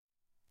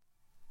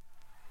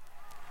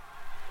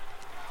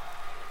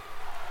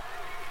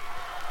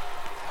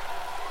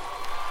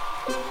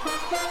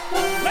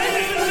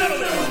Ladies and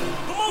gentlemen,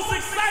 the most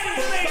exciting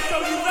stage show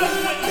you've ever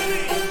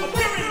witnessed,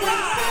 appearing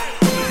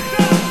live.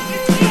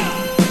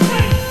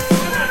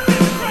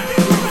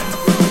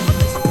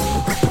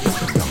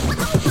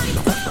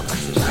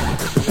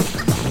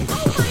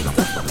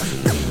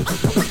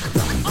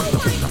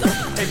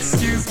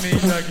 Excuse me,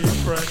 Dougie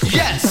Fresh.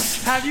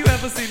 Yes! Have you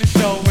ever seen a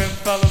show with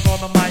fellas on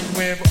the mic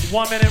with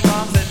 1 minute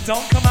rhymes that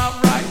don't come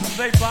out right?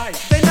 They bite.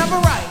 They never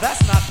write.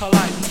 That's not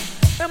polite.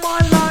 Am I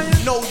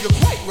lying? No, you're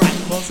quite right.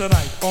 Well,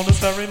 tonight, on this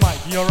very mic,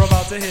 you're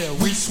about to hear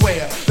We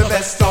swear, the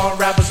best star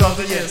rappers of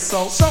the year.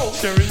 So, So,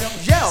 cheerio,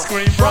 yell,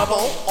 scream bravo.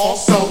 bravo.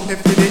 Also,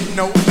 if you didn't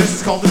know, this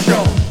is called the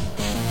show.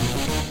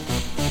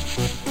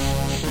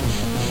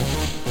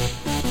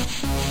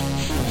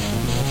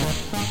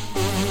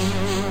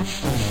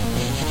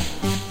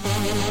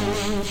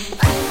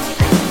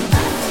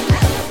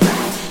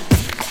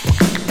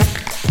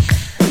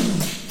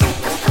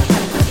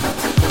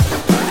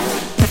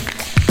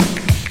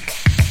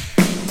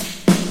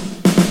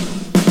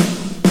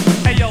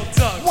 Hey, yo,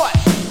 Doug. What?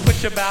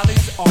 Put your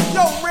ballies on.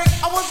 Yo, Rick,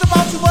 I was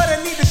about to, but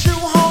I need the shoe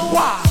home.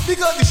 Why?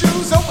 Because the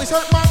shoes always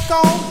hurt my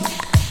cone.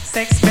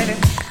 6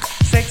 minutes,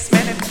 6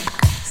 minutes,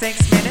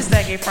 6 minutes,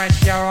 they get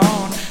fresh, you're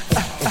on.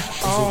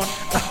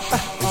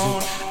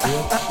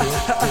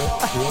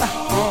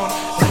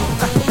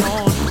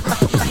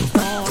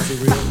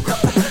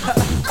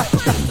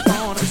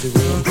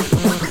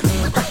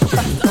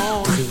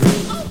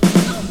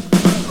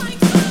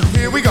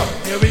 Here we go.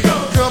 Here we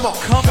go. Come on.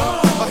 Come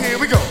on. Here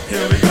we go.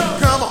 Here we go.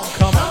 Come on.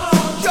 Come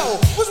on. Yo,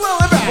 what's well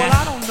and bad? Well,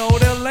 I don't know,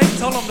 they're late,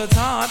 told them the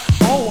time.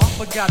 Oh, I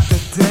forgot the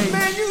day.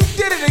 Man, you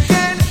did it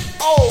again.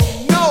 Oh,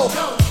 no.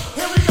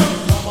 Here we go.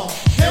 Come on.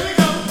 Here we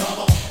go. Come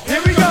on.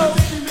 Here we go.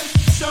 Did we miss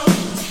the show?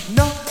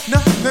 No,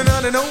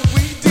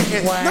 we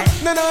didn't. What?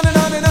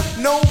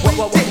 No,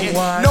 we didn't.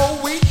 What? No,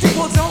 we didn't.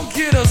 Well, don't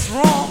get us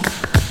wrong.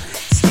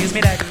 Excuse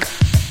me, Dougie.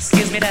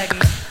 Excuse me,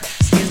 Dougie.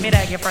 Excuse me,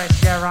 Dougie,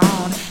 fresh, you're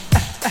on.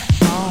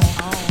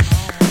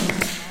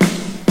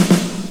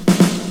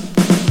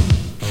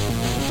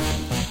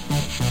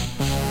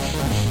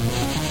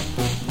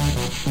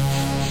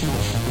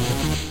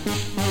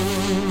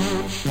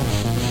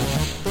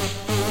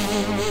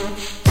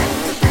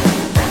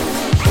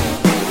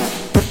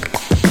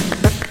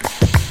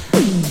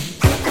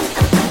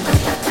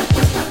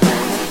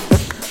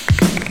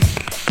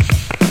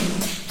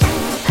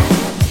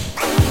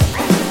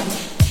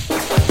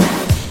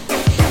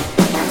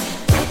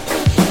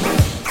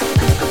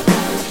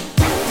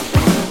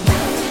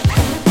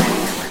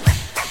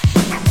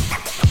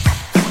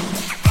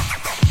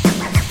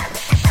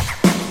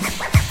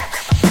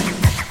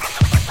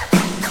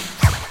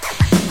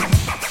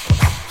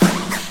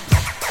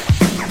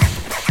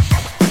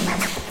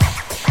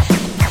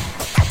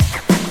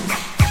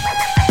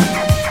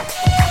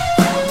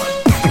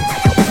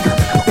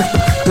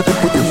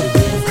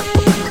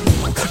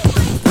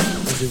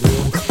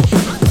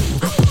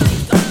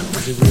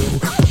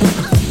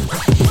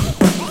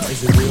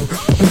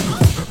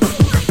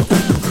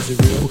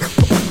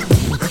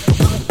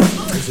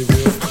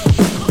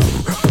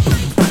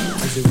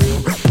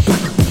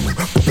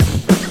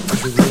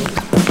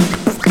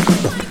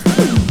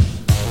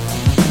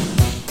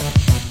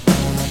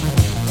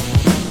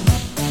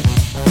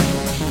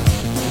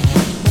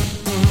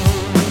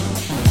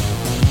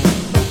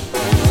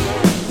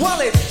 Well,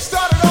 it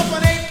started off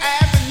on 8th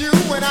Avenue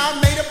when I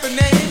made up a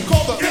name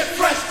called the Get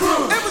Fresh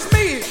Crew. It was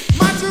me,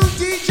 my two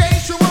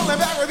DJs, Sherrill and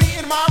Barry,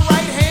 and my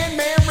right-hand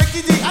man,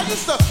 Ricky D. I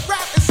used to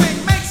rap and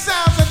sing, make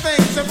sounds and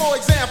things. And for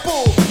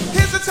example,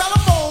 here's a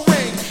telephone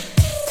ring.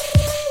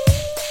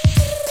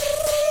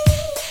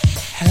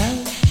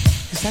 Hello?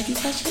 Is that you,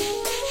 Fresh?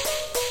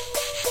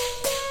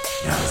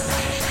 No, it's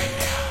not it right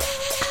now.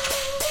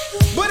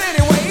 But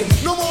anyway,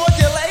 no more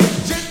delay.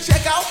 Just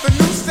check out the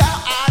new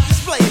style I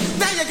display.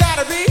 Now you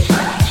gotta be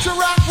to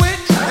rock with,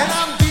 and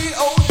I'm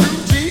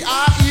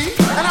D-O-U-G-I-E,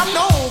 and I'm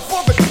known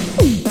for the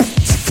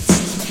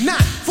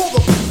not for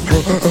the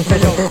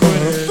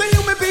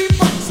human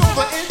beatbox or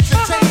the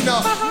entertainer.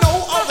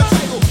 No other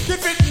title can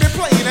fit me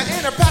plainer.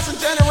 In a passing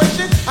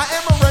generation, I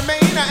am a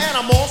remainer, and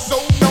I'm also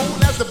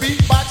known as the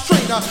beatbox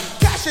trainer.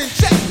 Cash and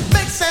check,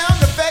 make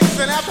sound effects,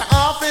 and after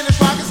I'm finished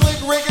rocking, Slick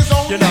Rick is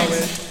on You know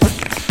next. it.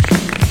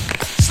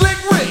 Slick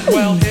Rick.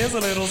 Well, here's a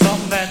little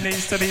something that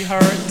needs to be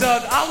heard.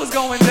 Doug, I was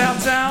going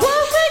downtown.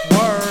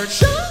 Word.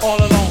 All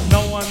alone,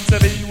 no one to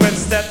be with.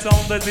 Stepped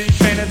on the D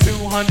train at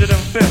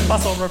 205th. I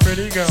saw a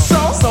pretty girl. So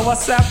I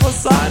sat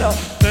beside her.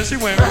 Then she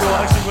went real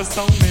like she was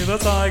Tony the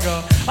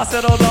Tiger. I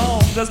said, hold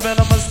on, there's been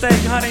a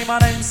mistake. Honey, my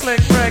name's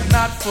Slick Rick,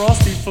 not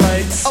Frosty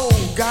Flakes. Oh,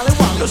 golly So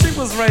golly. she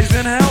was raised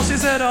in hell. She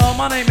said,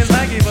 my name is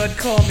Maggie, but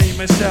call me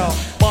Michelle.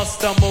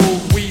 Bust a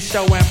move, we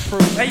show and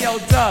prove. Hey, yo,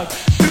 Doug,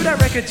 do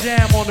that record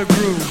jam on the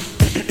groove.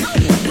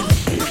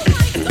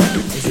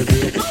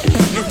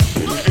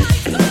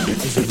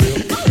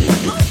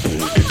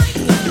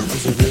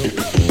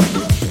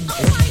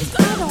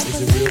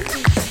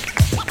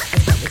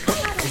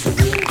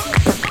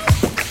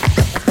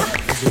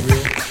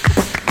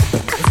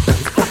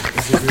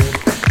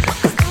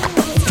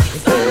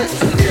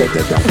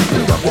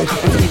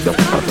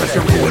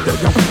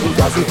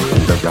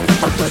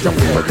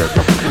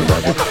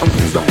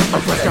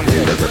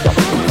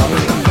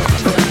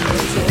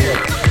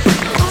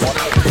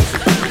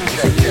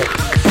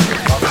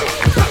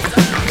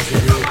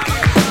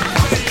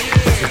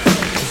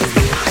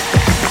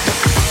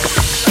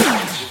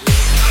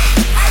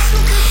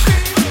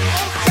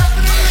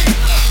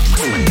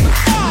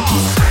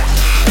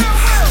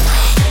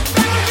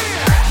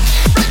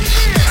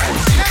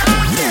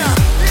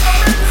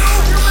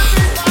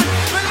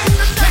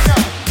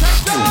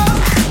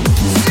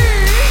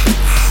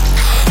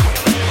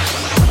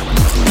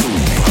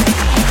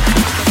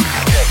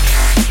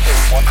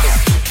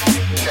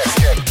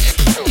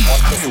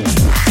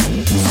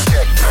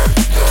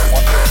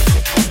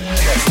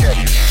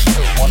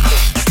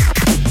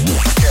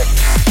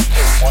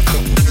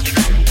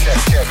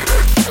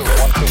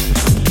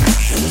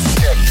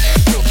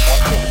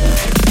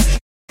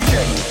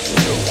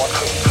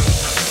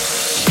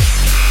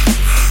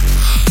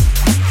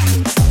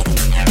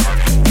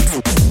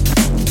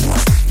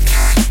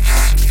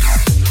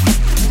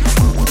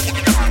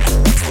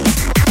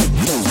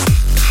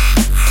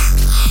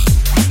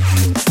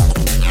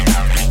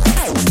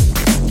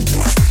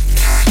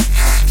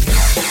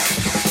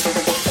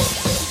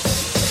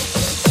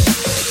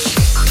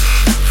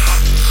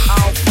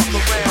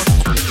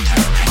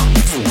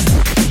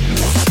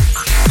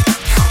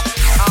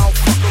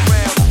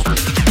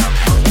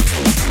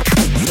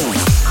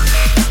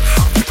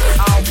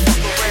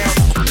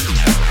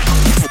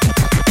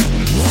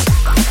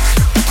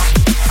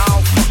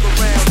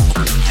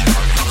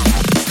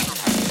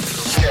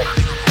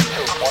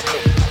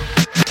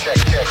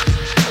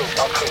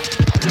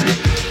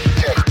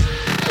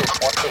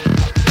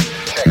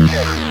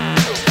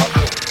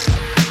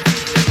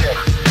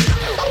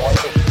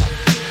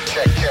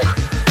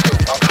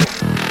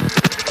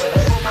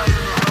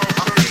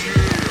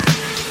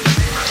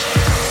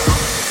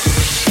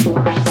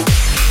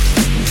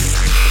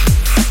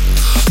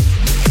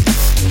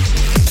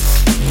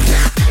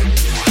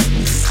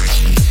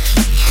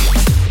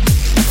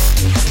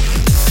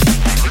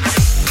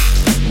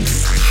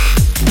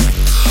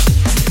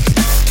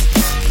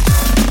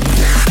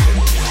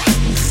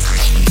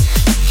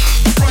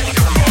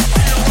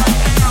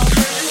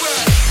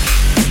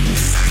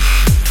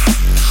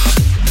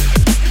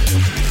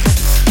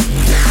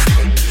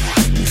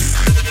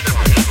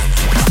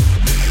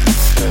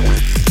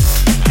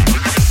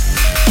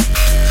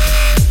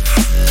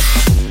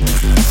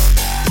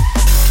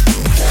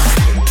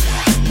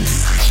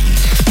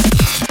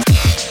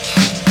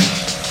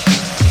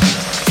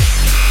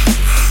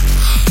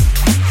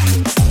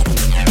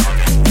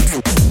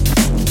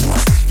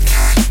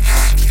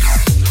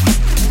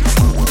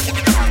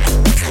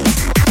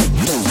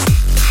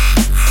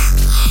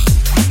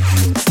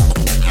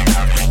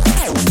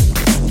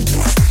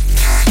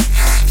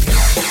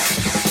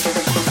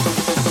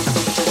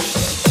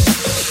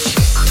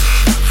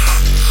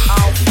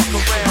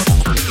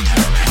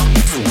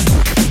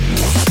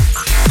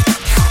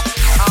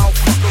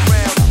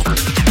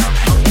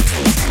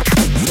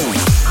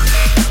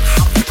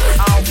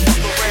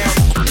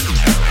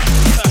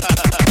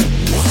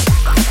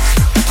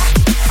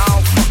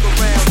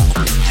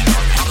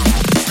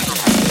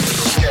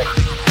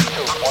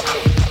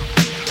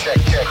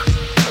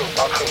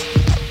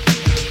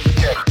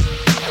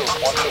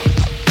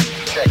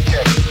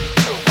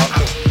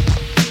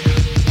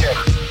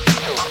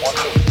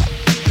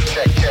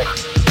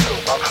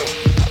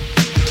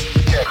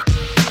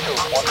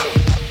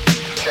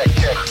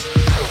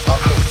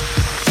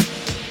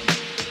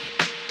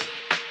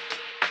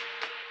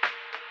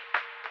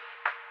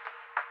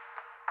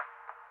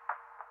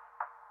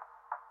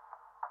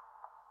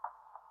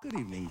 Good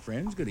evening,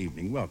 friends. Good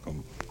evening.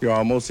 Welcome. You're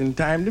almost in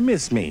time to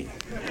miss me.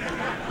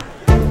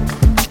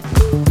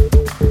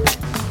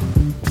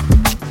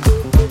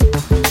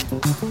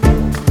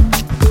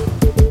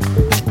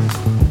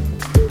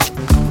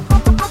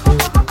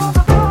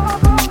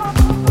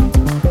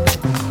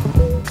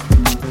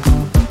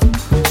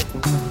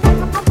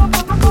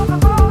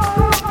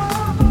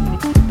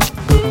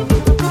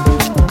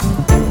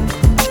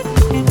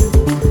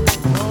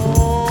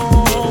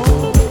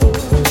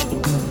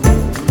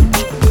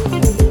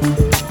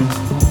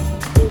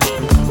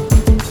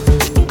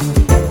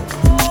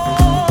 Oh,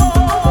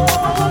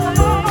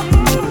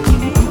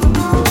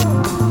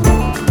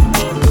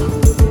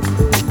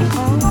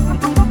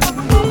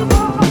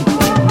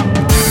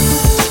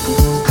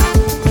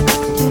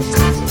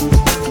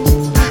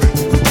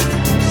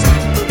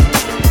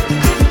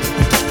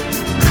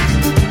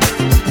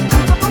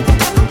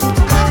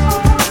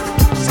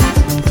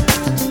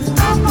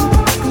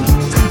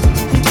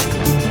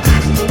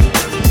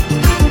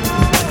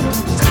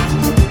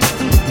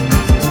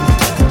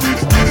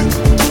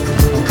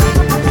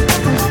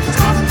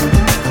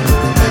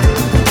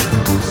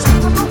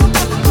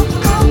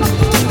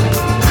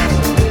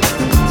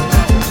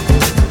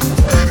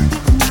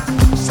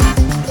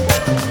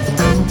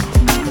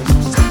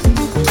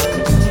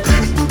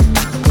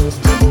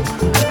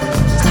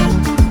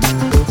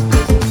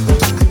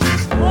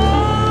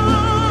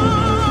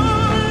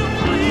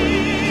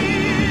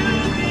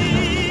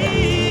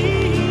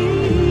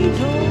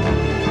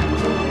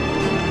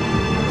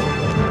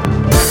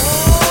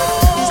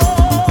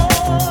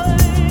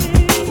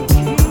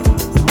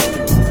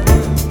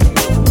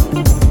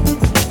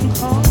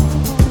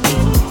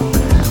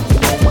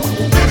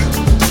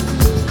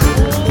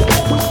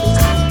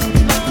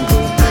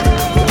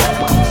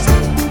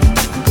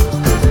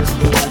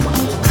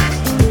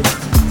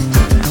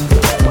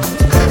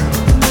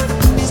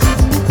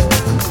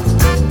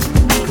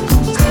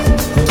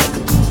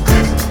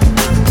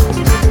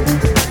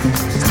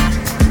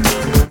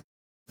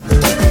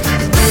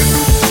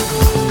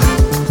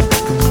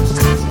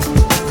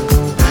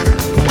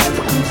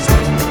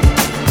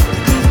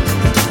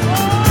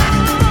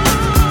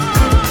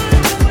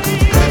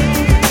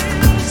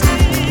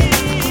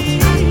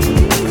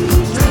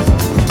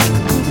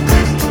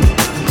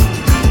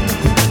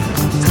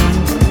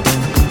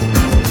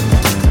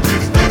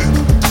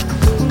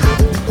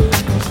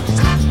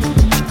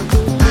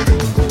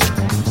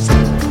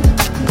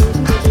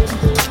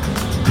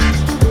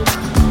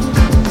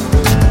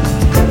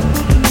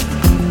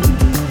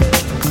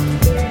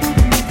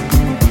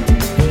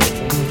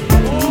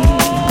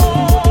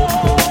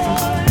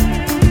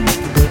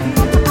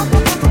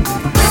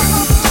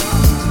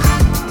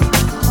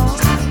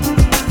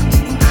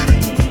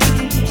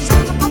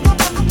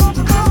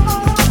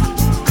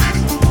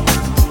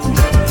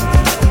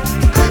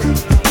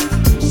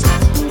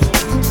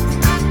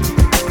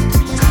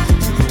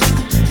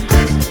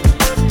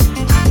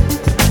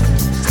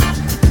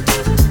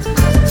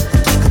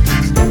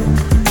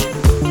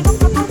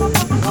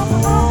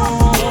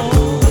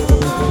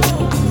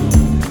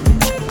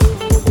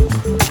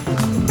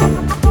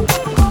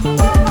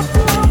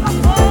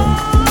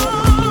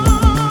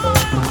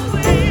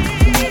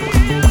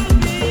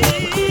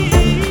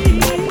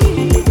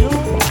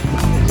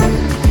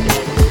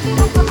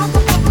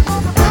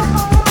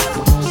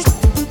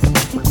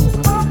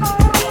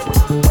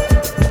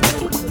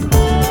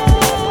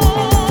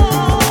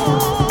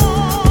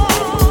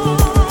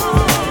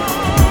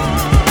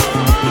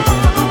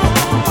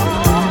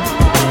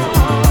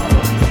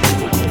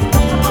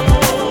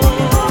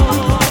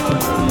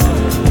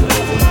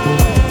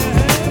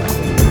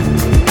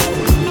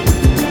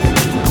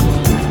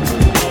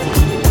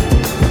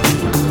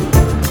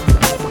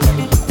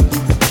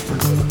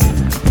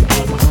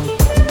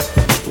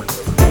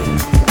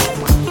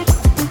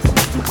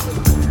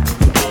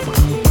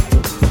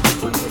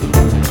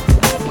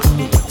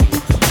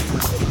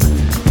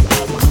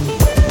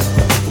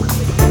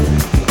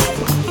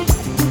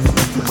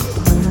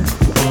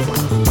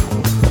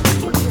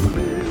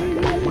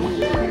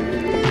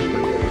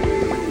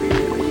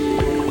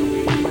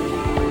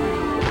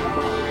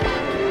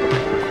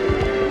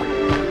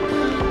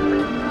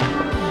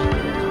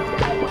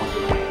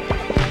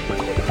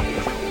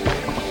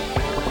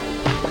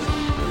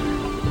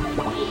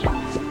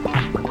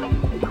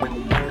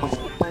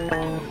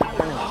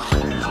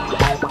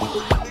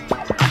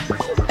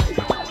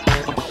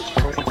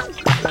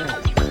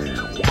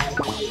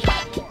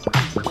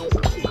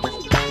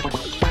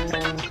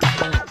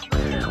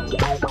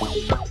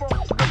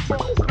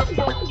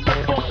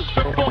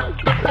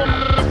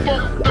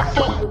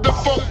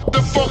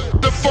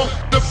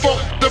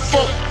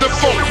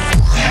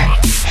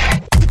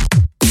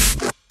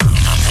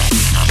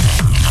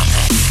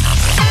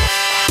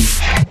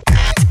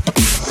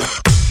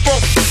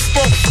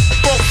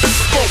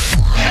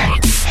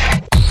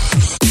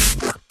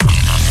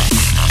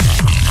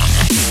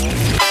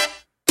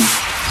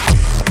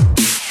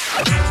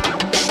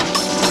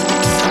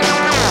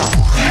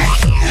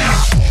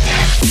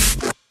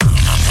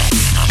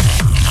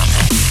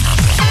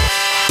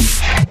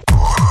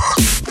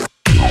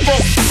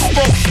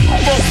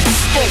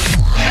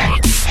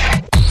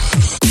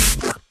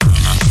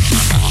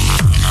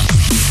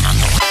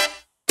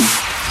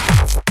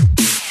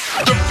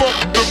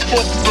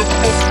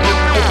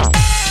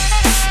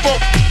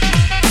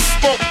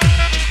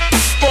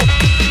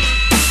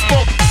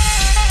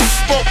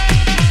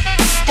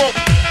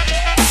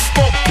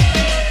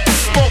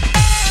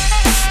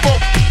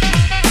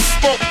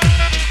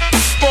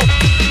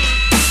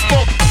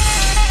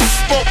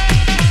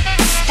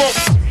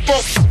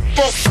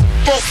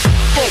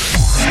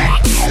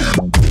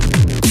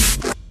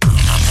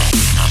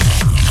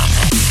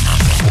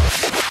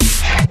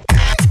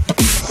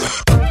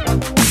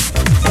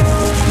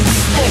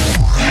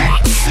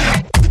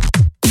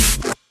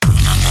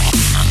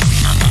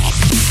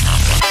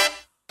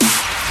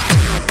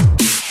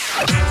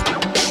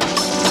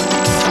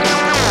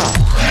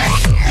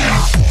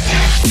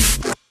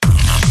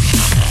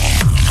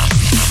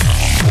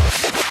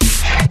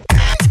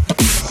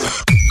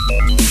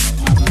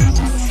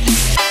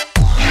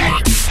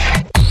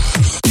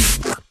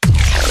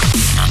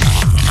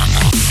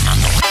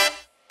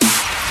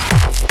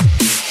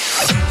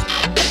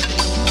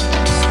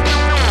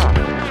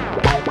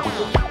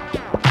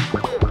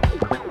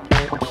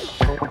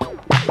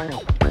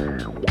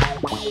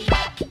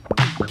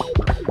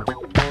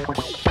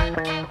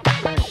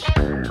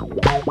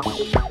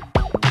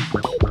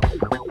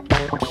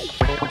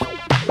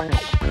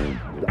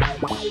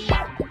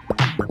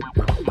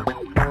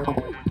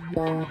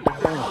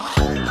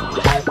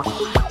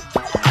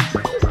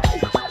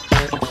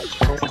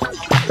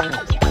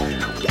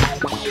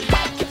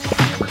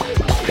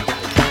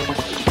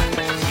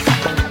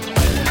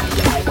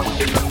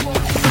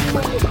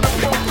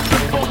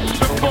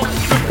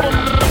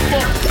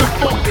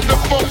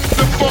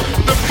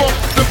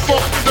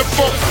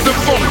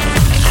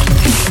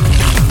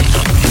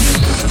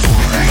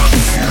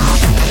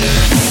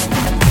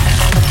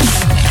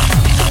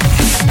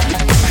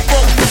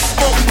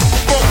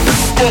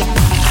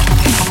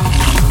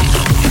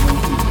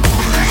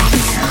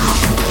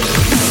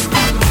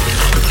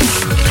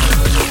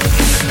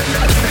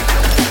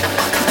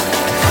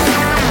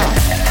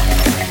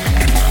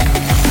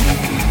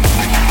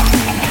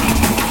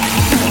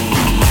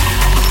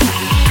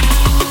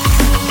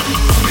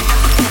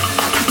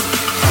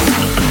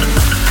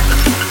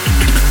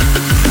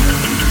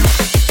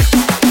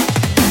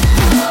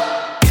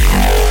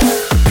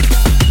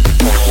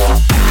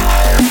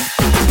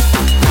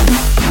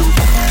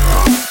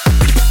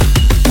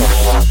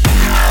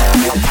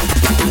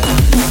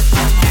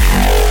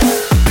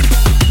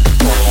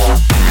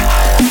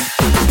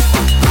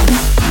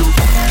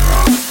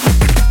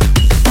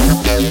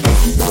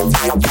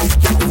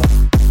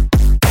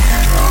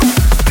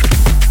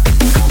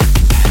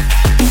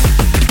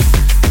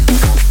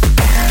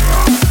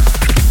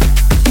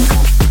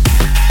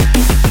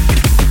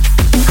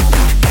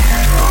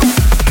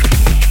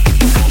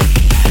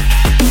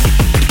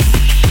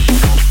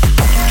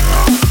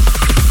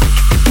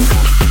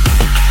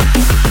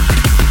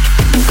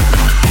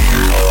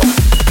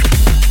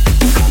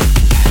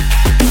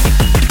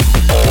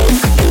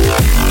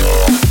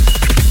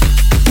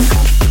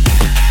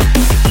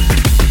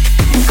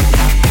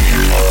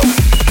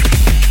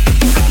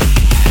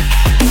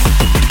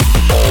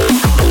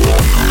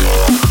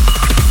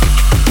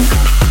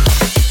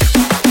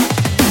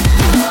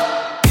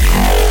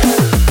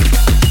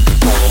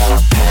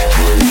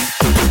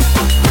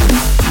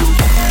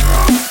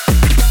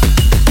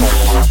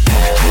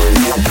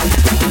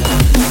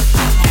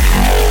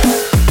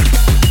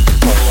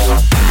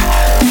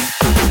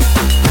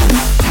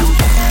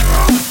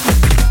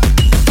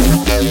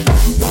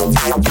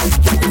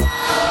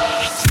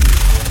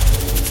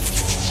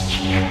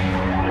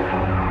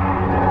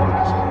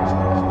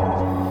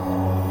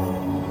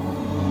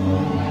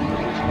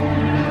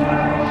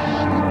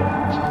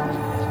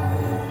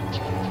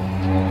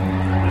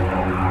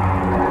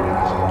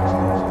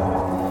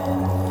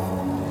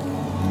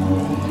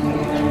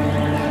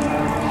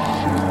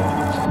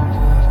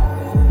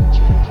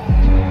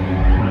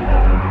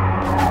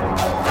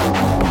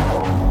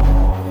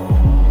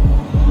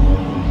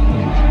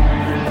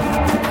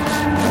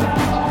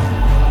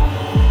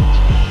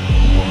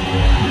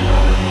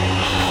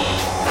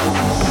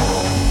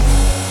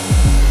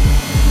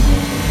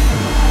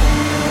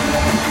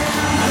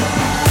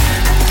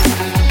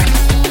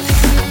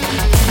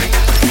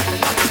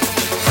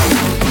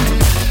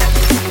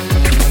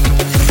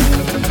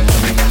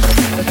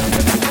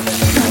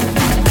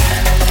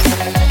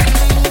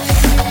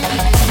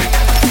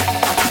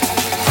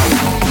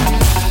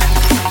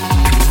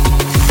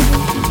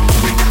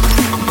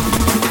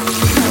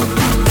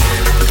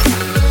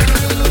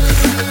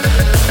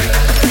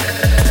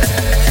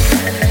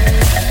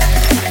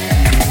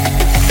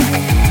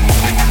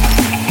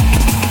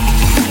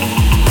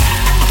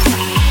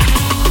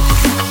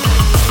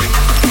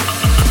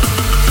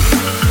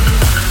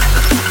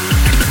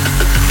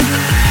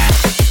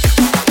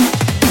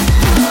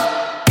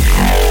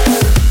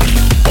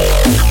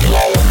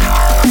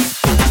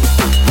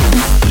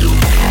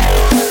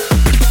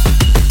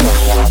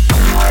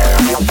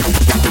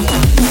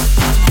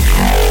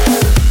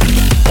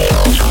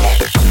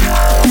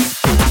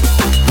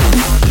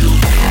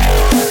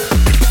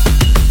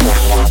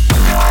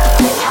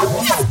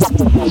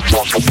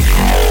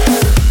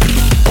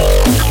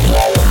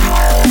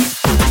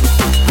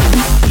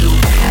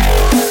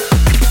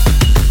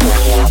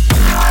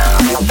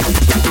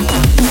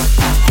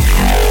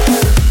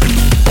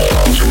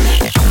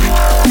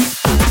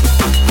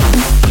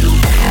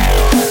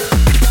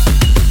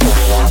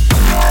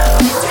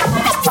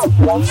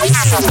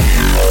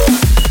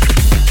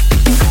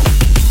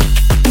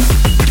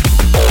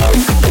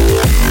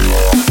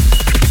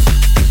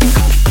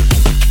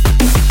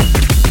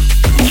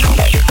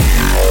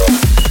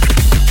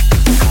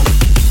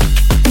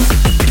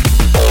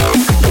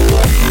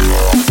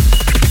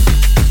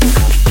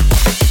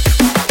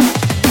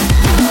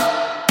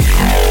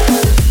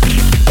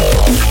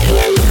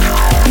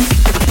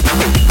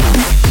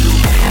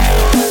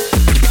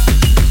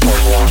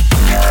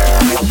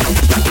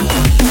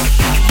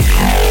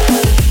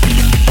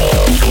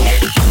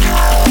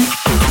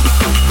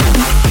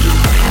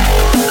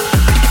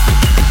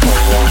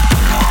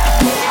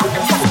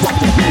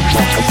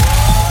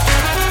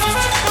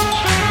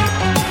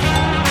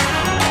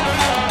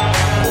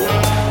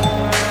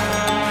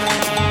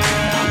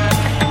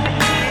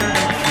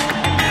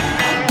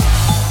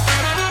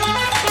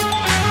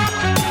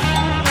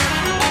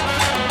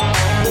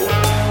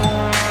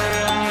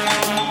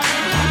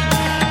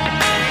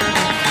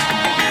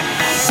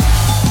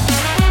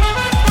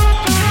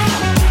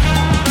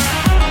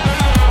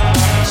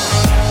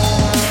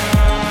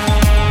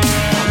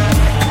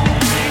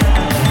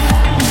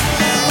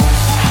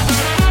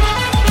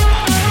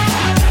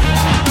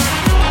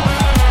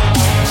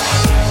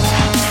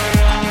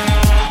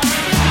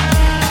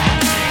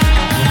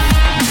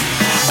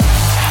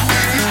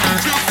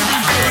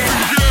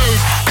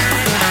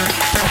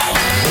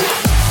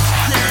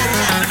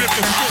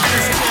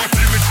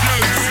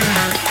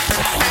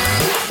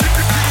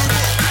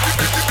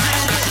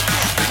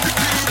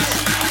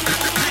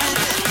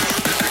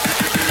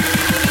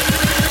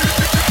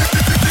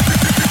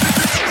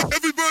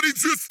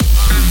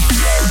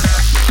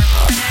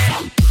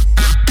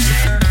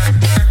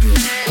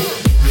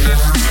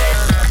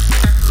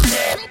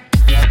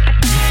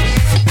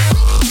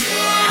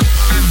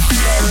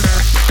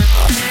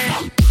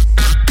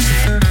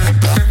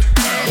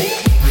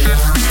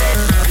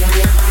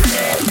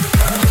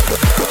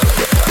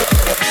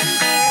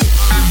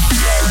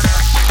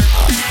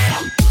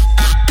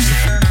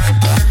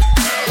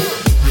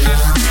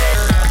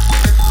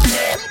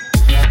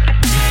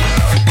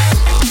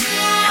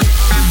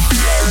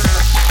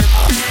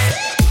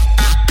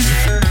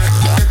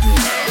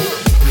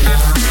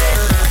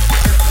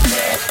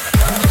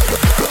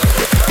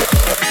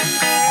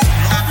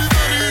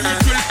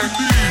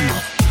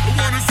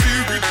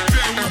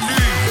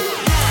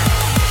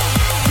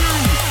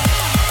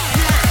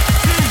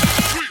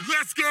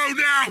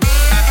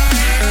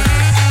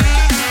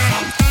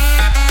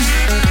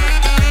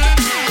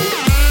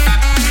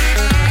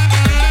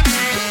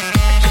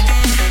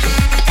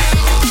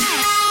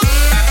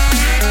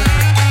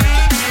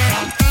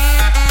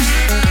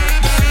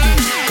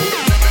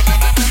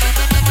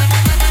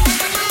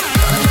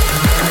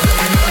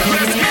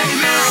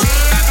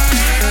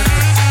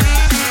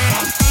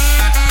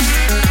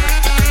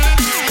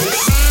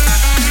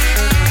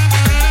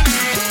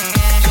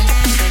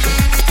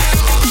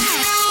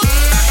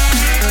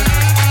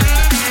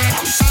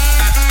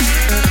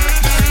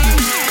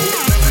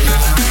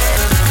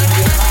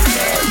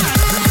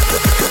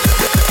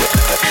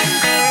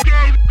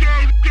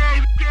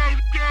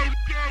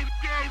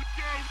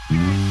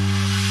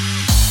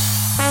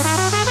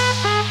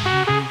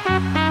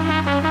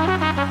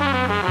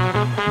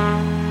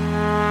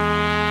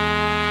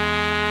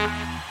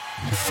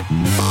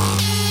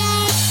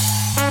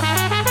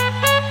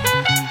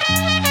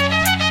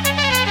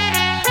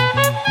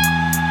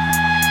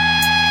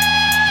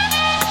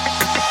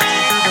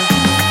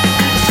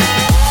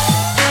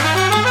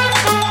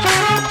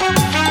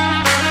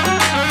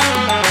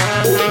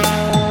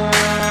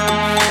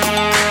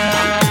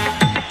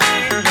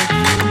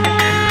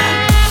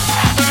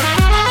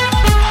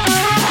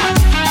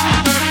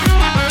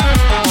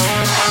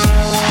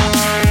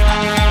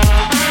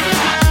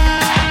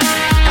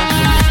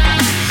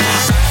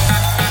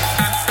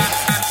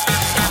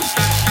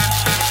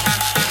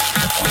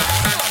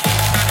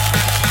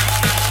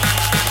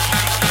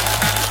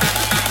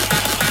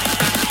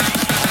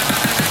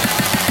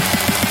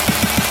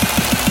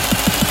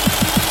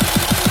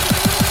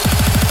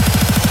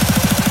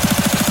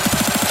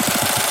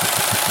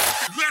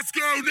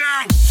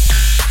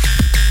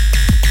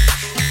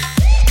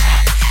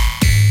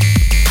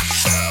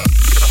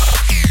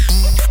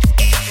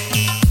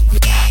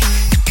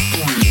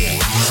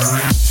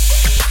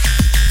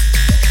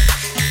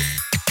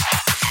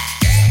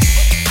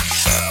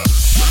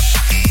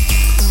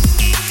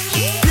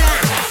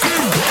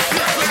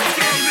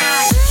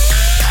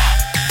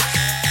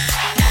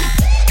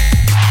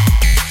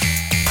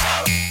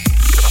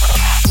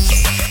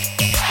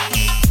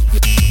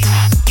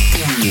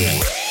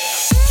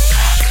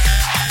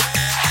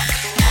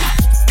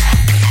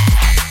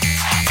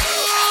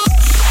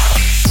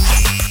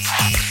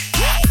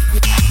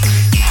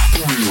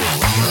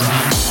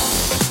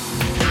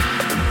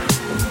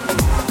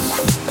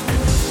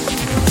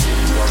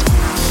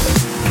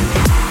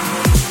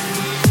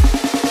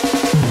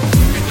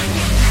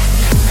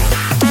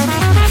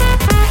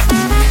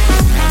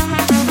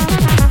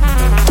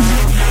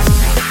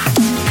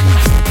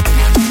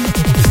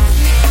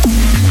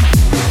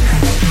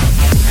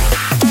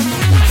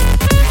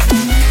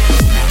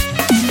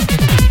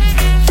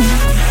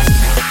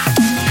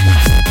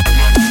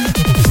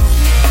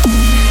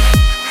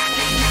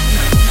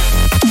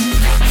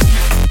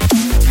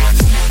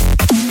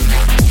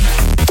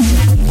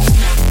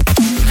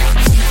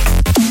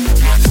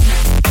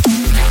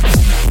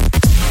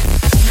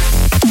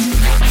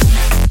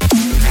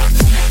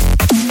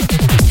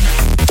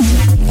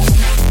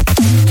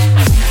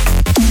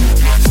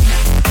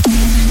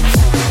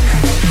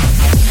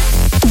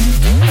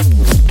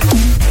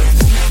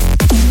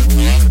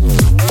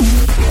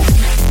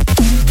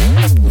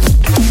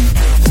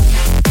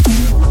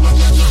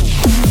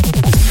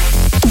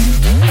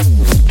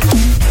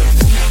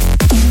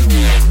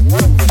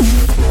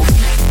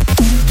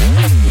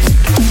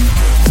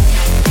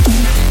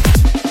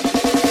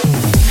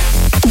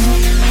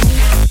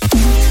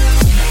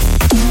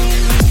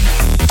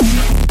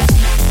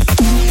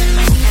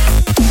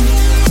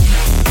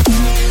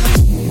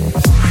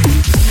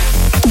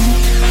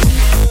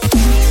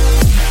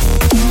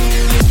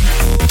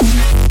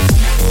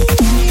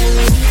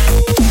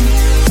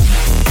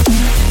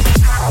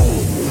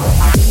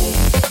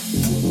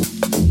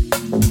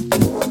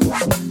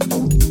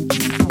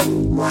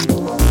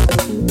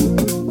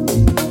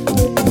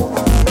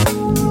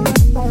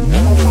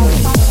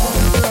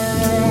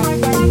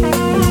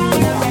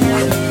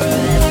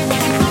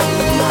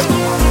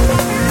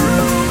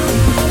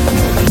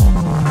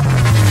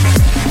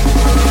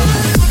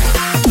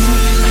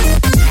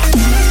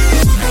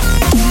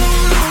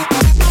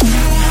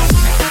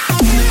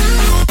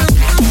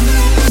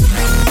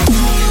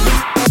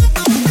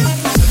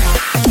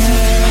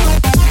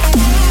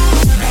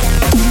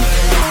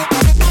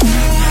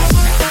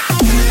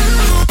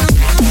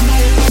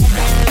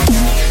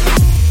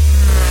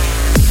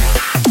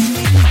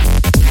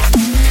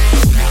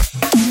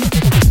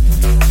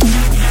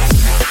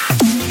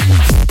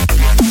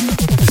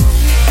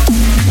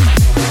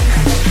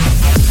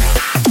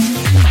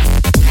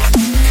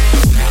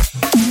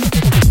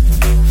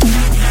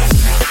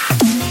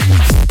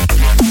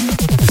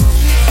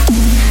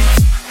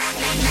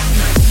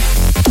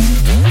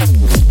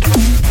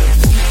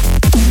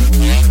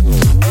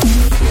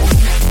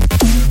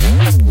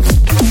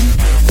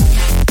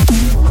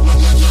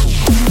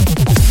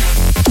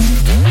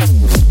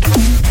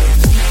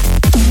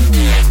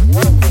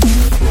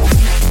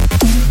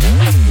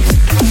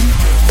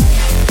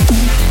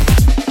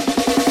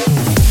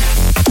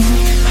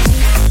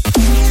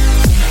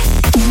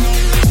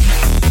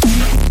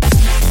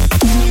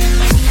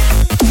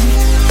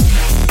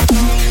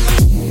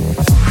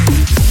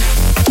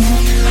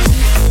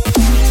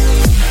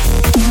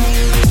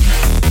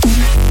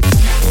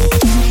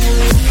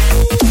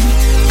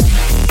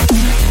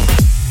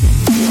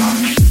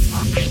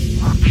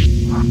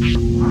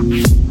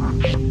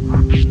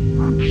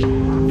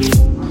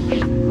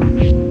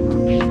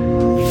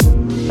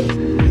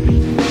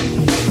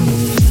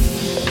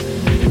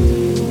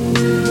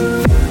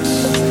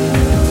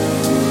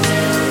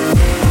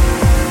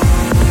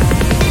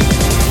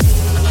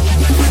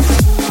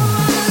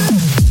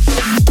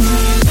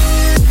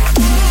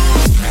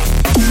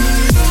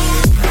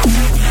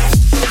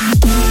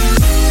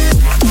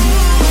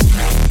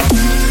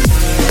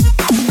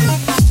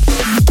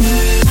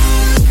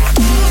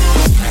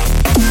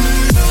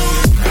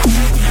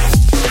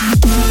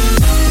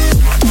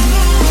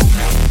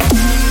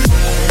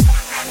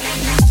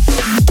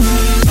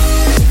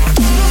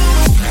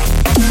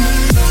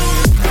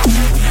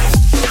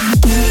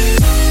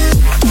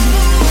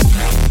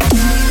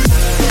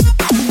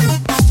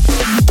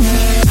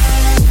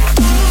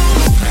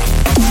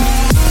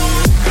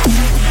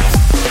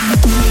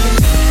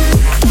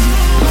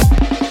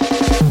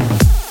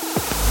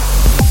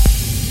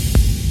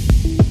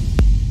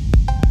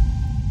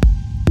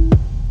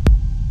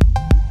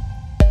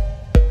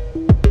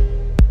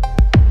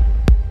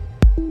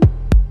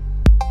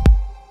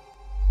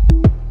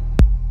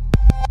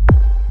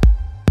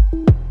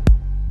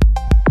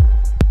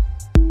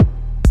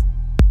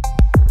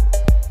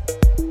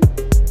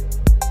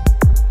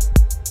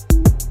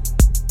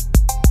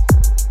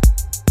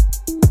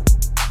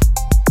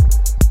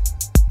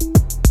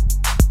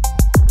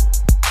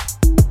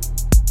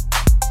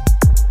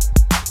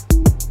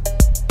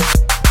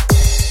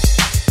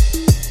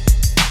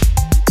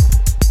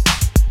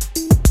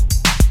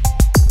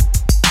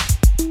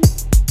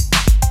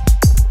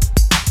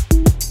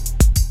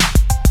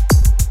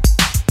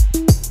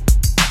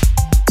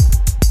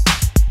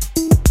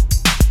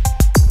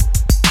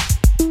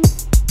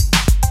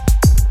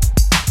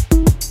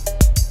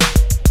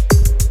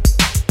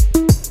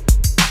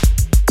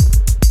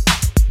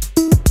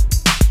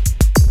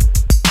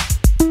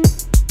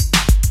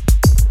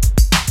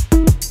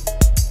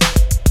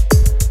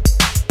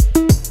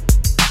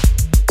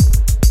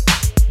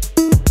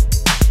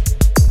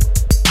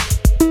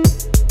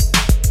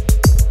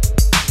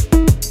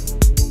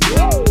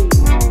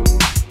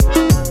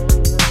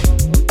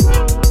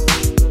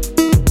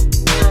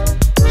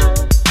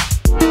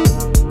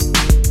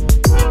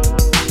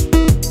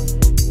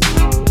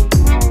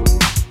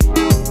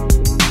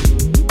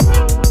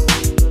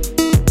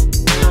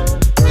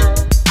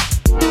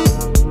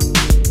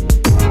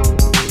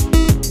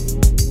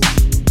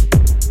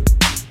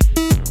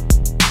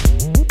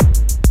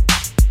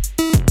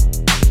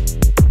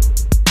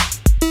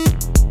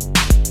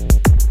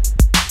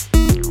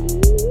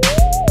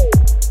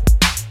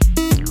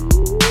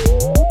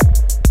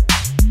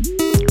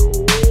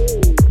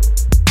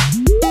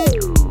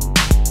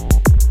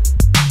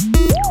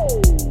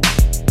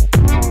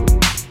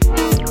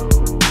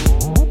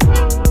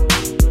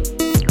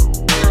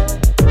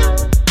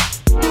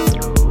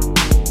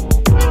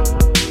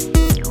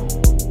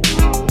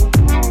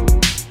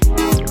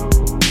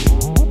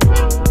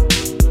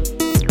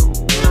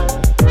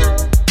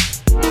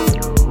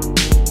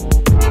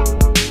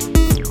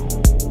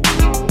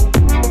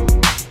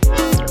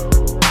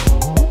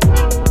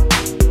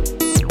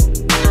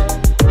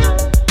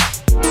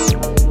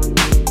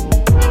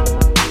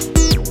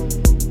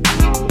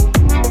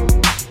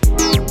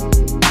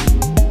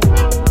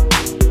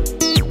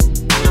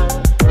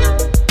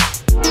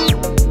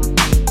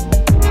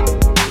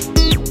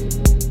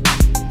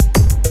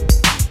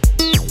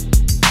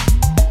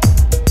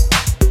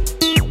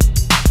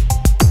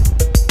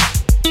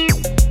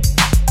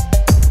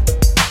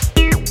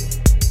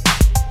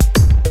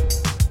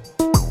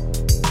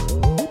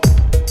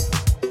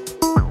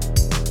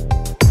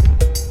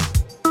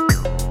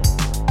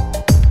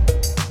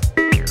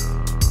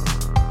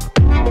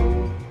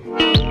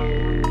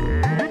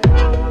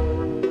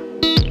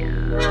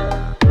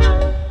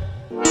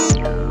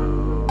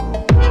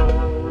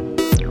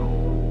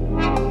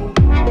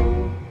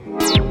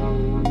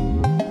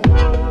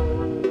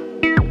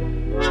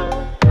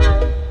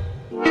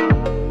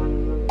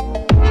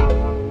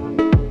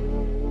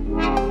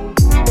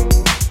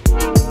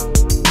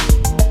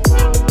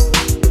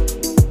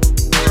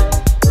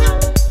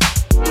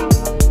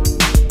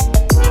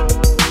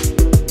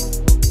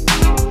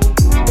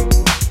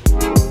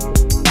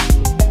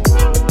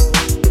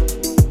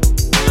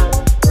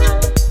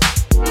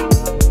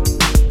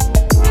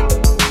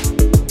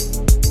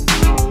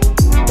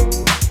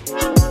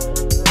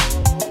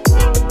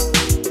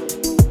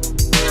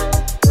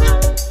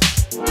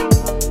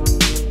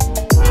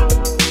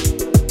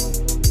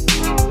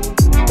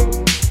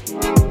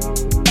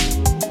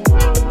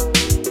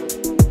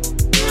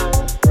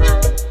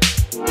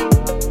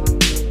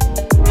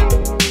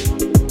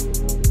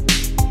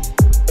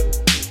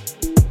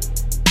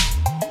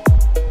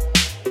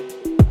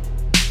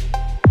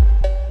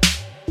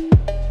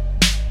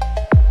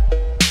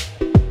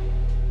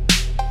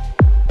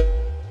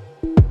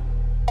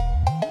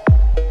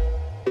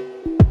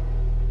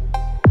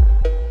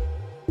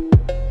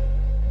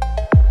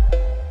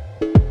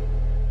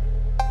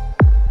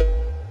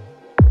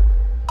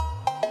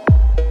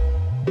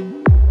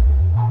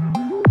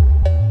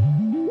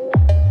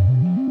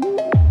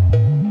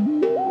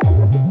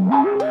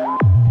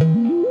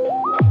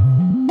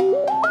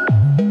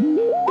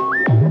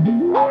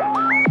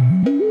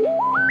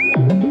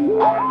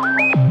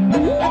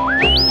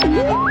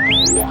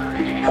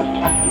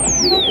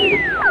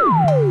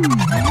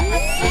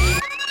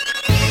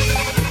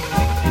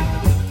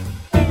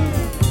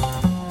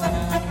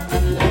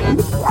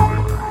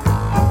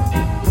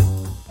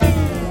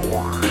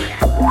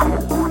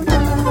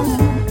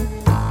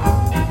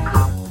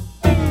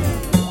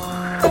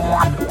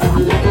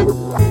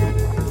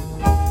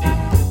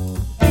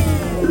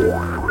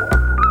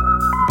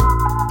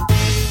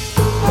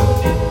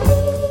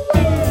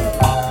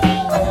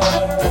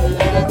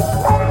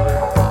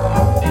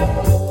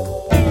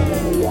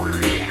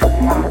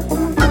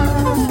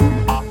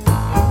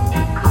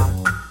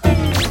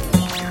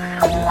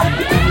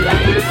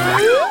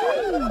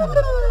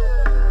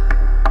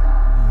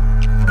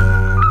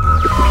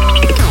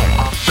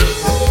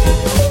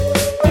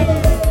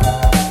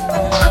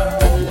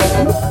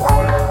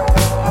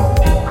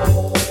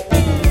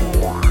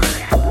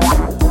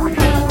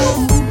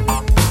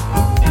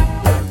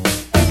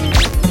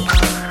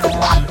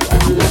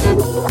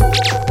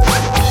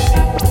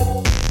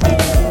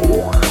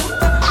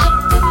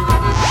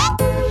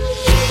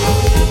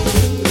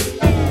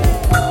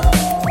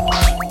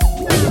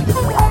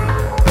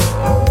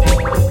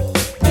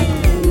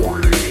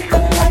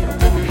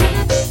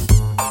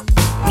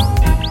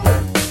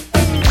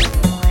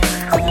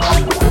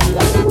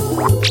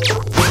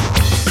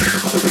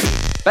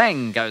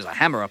 Bang goes a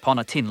hammer upon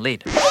a tin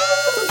lid.